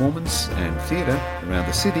live performance and theatre around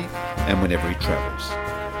the city and whenever he travels.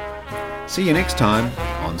 See you next time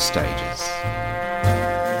on Stages.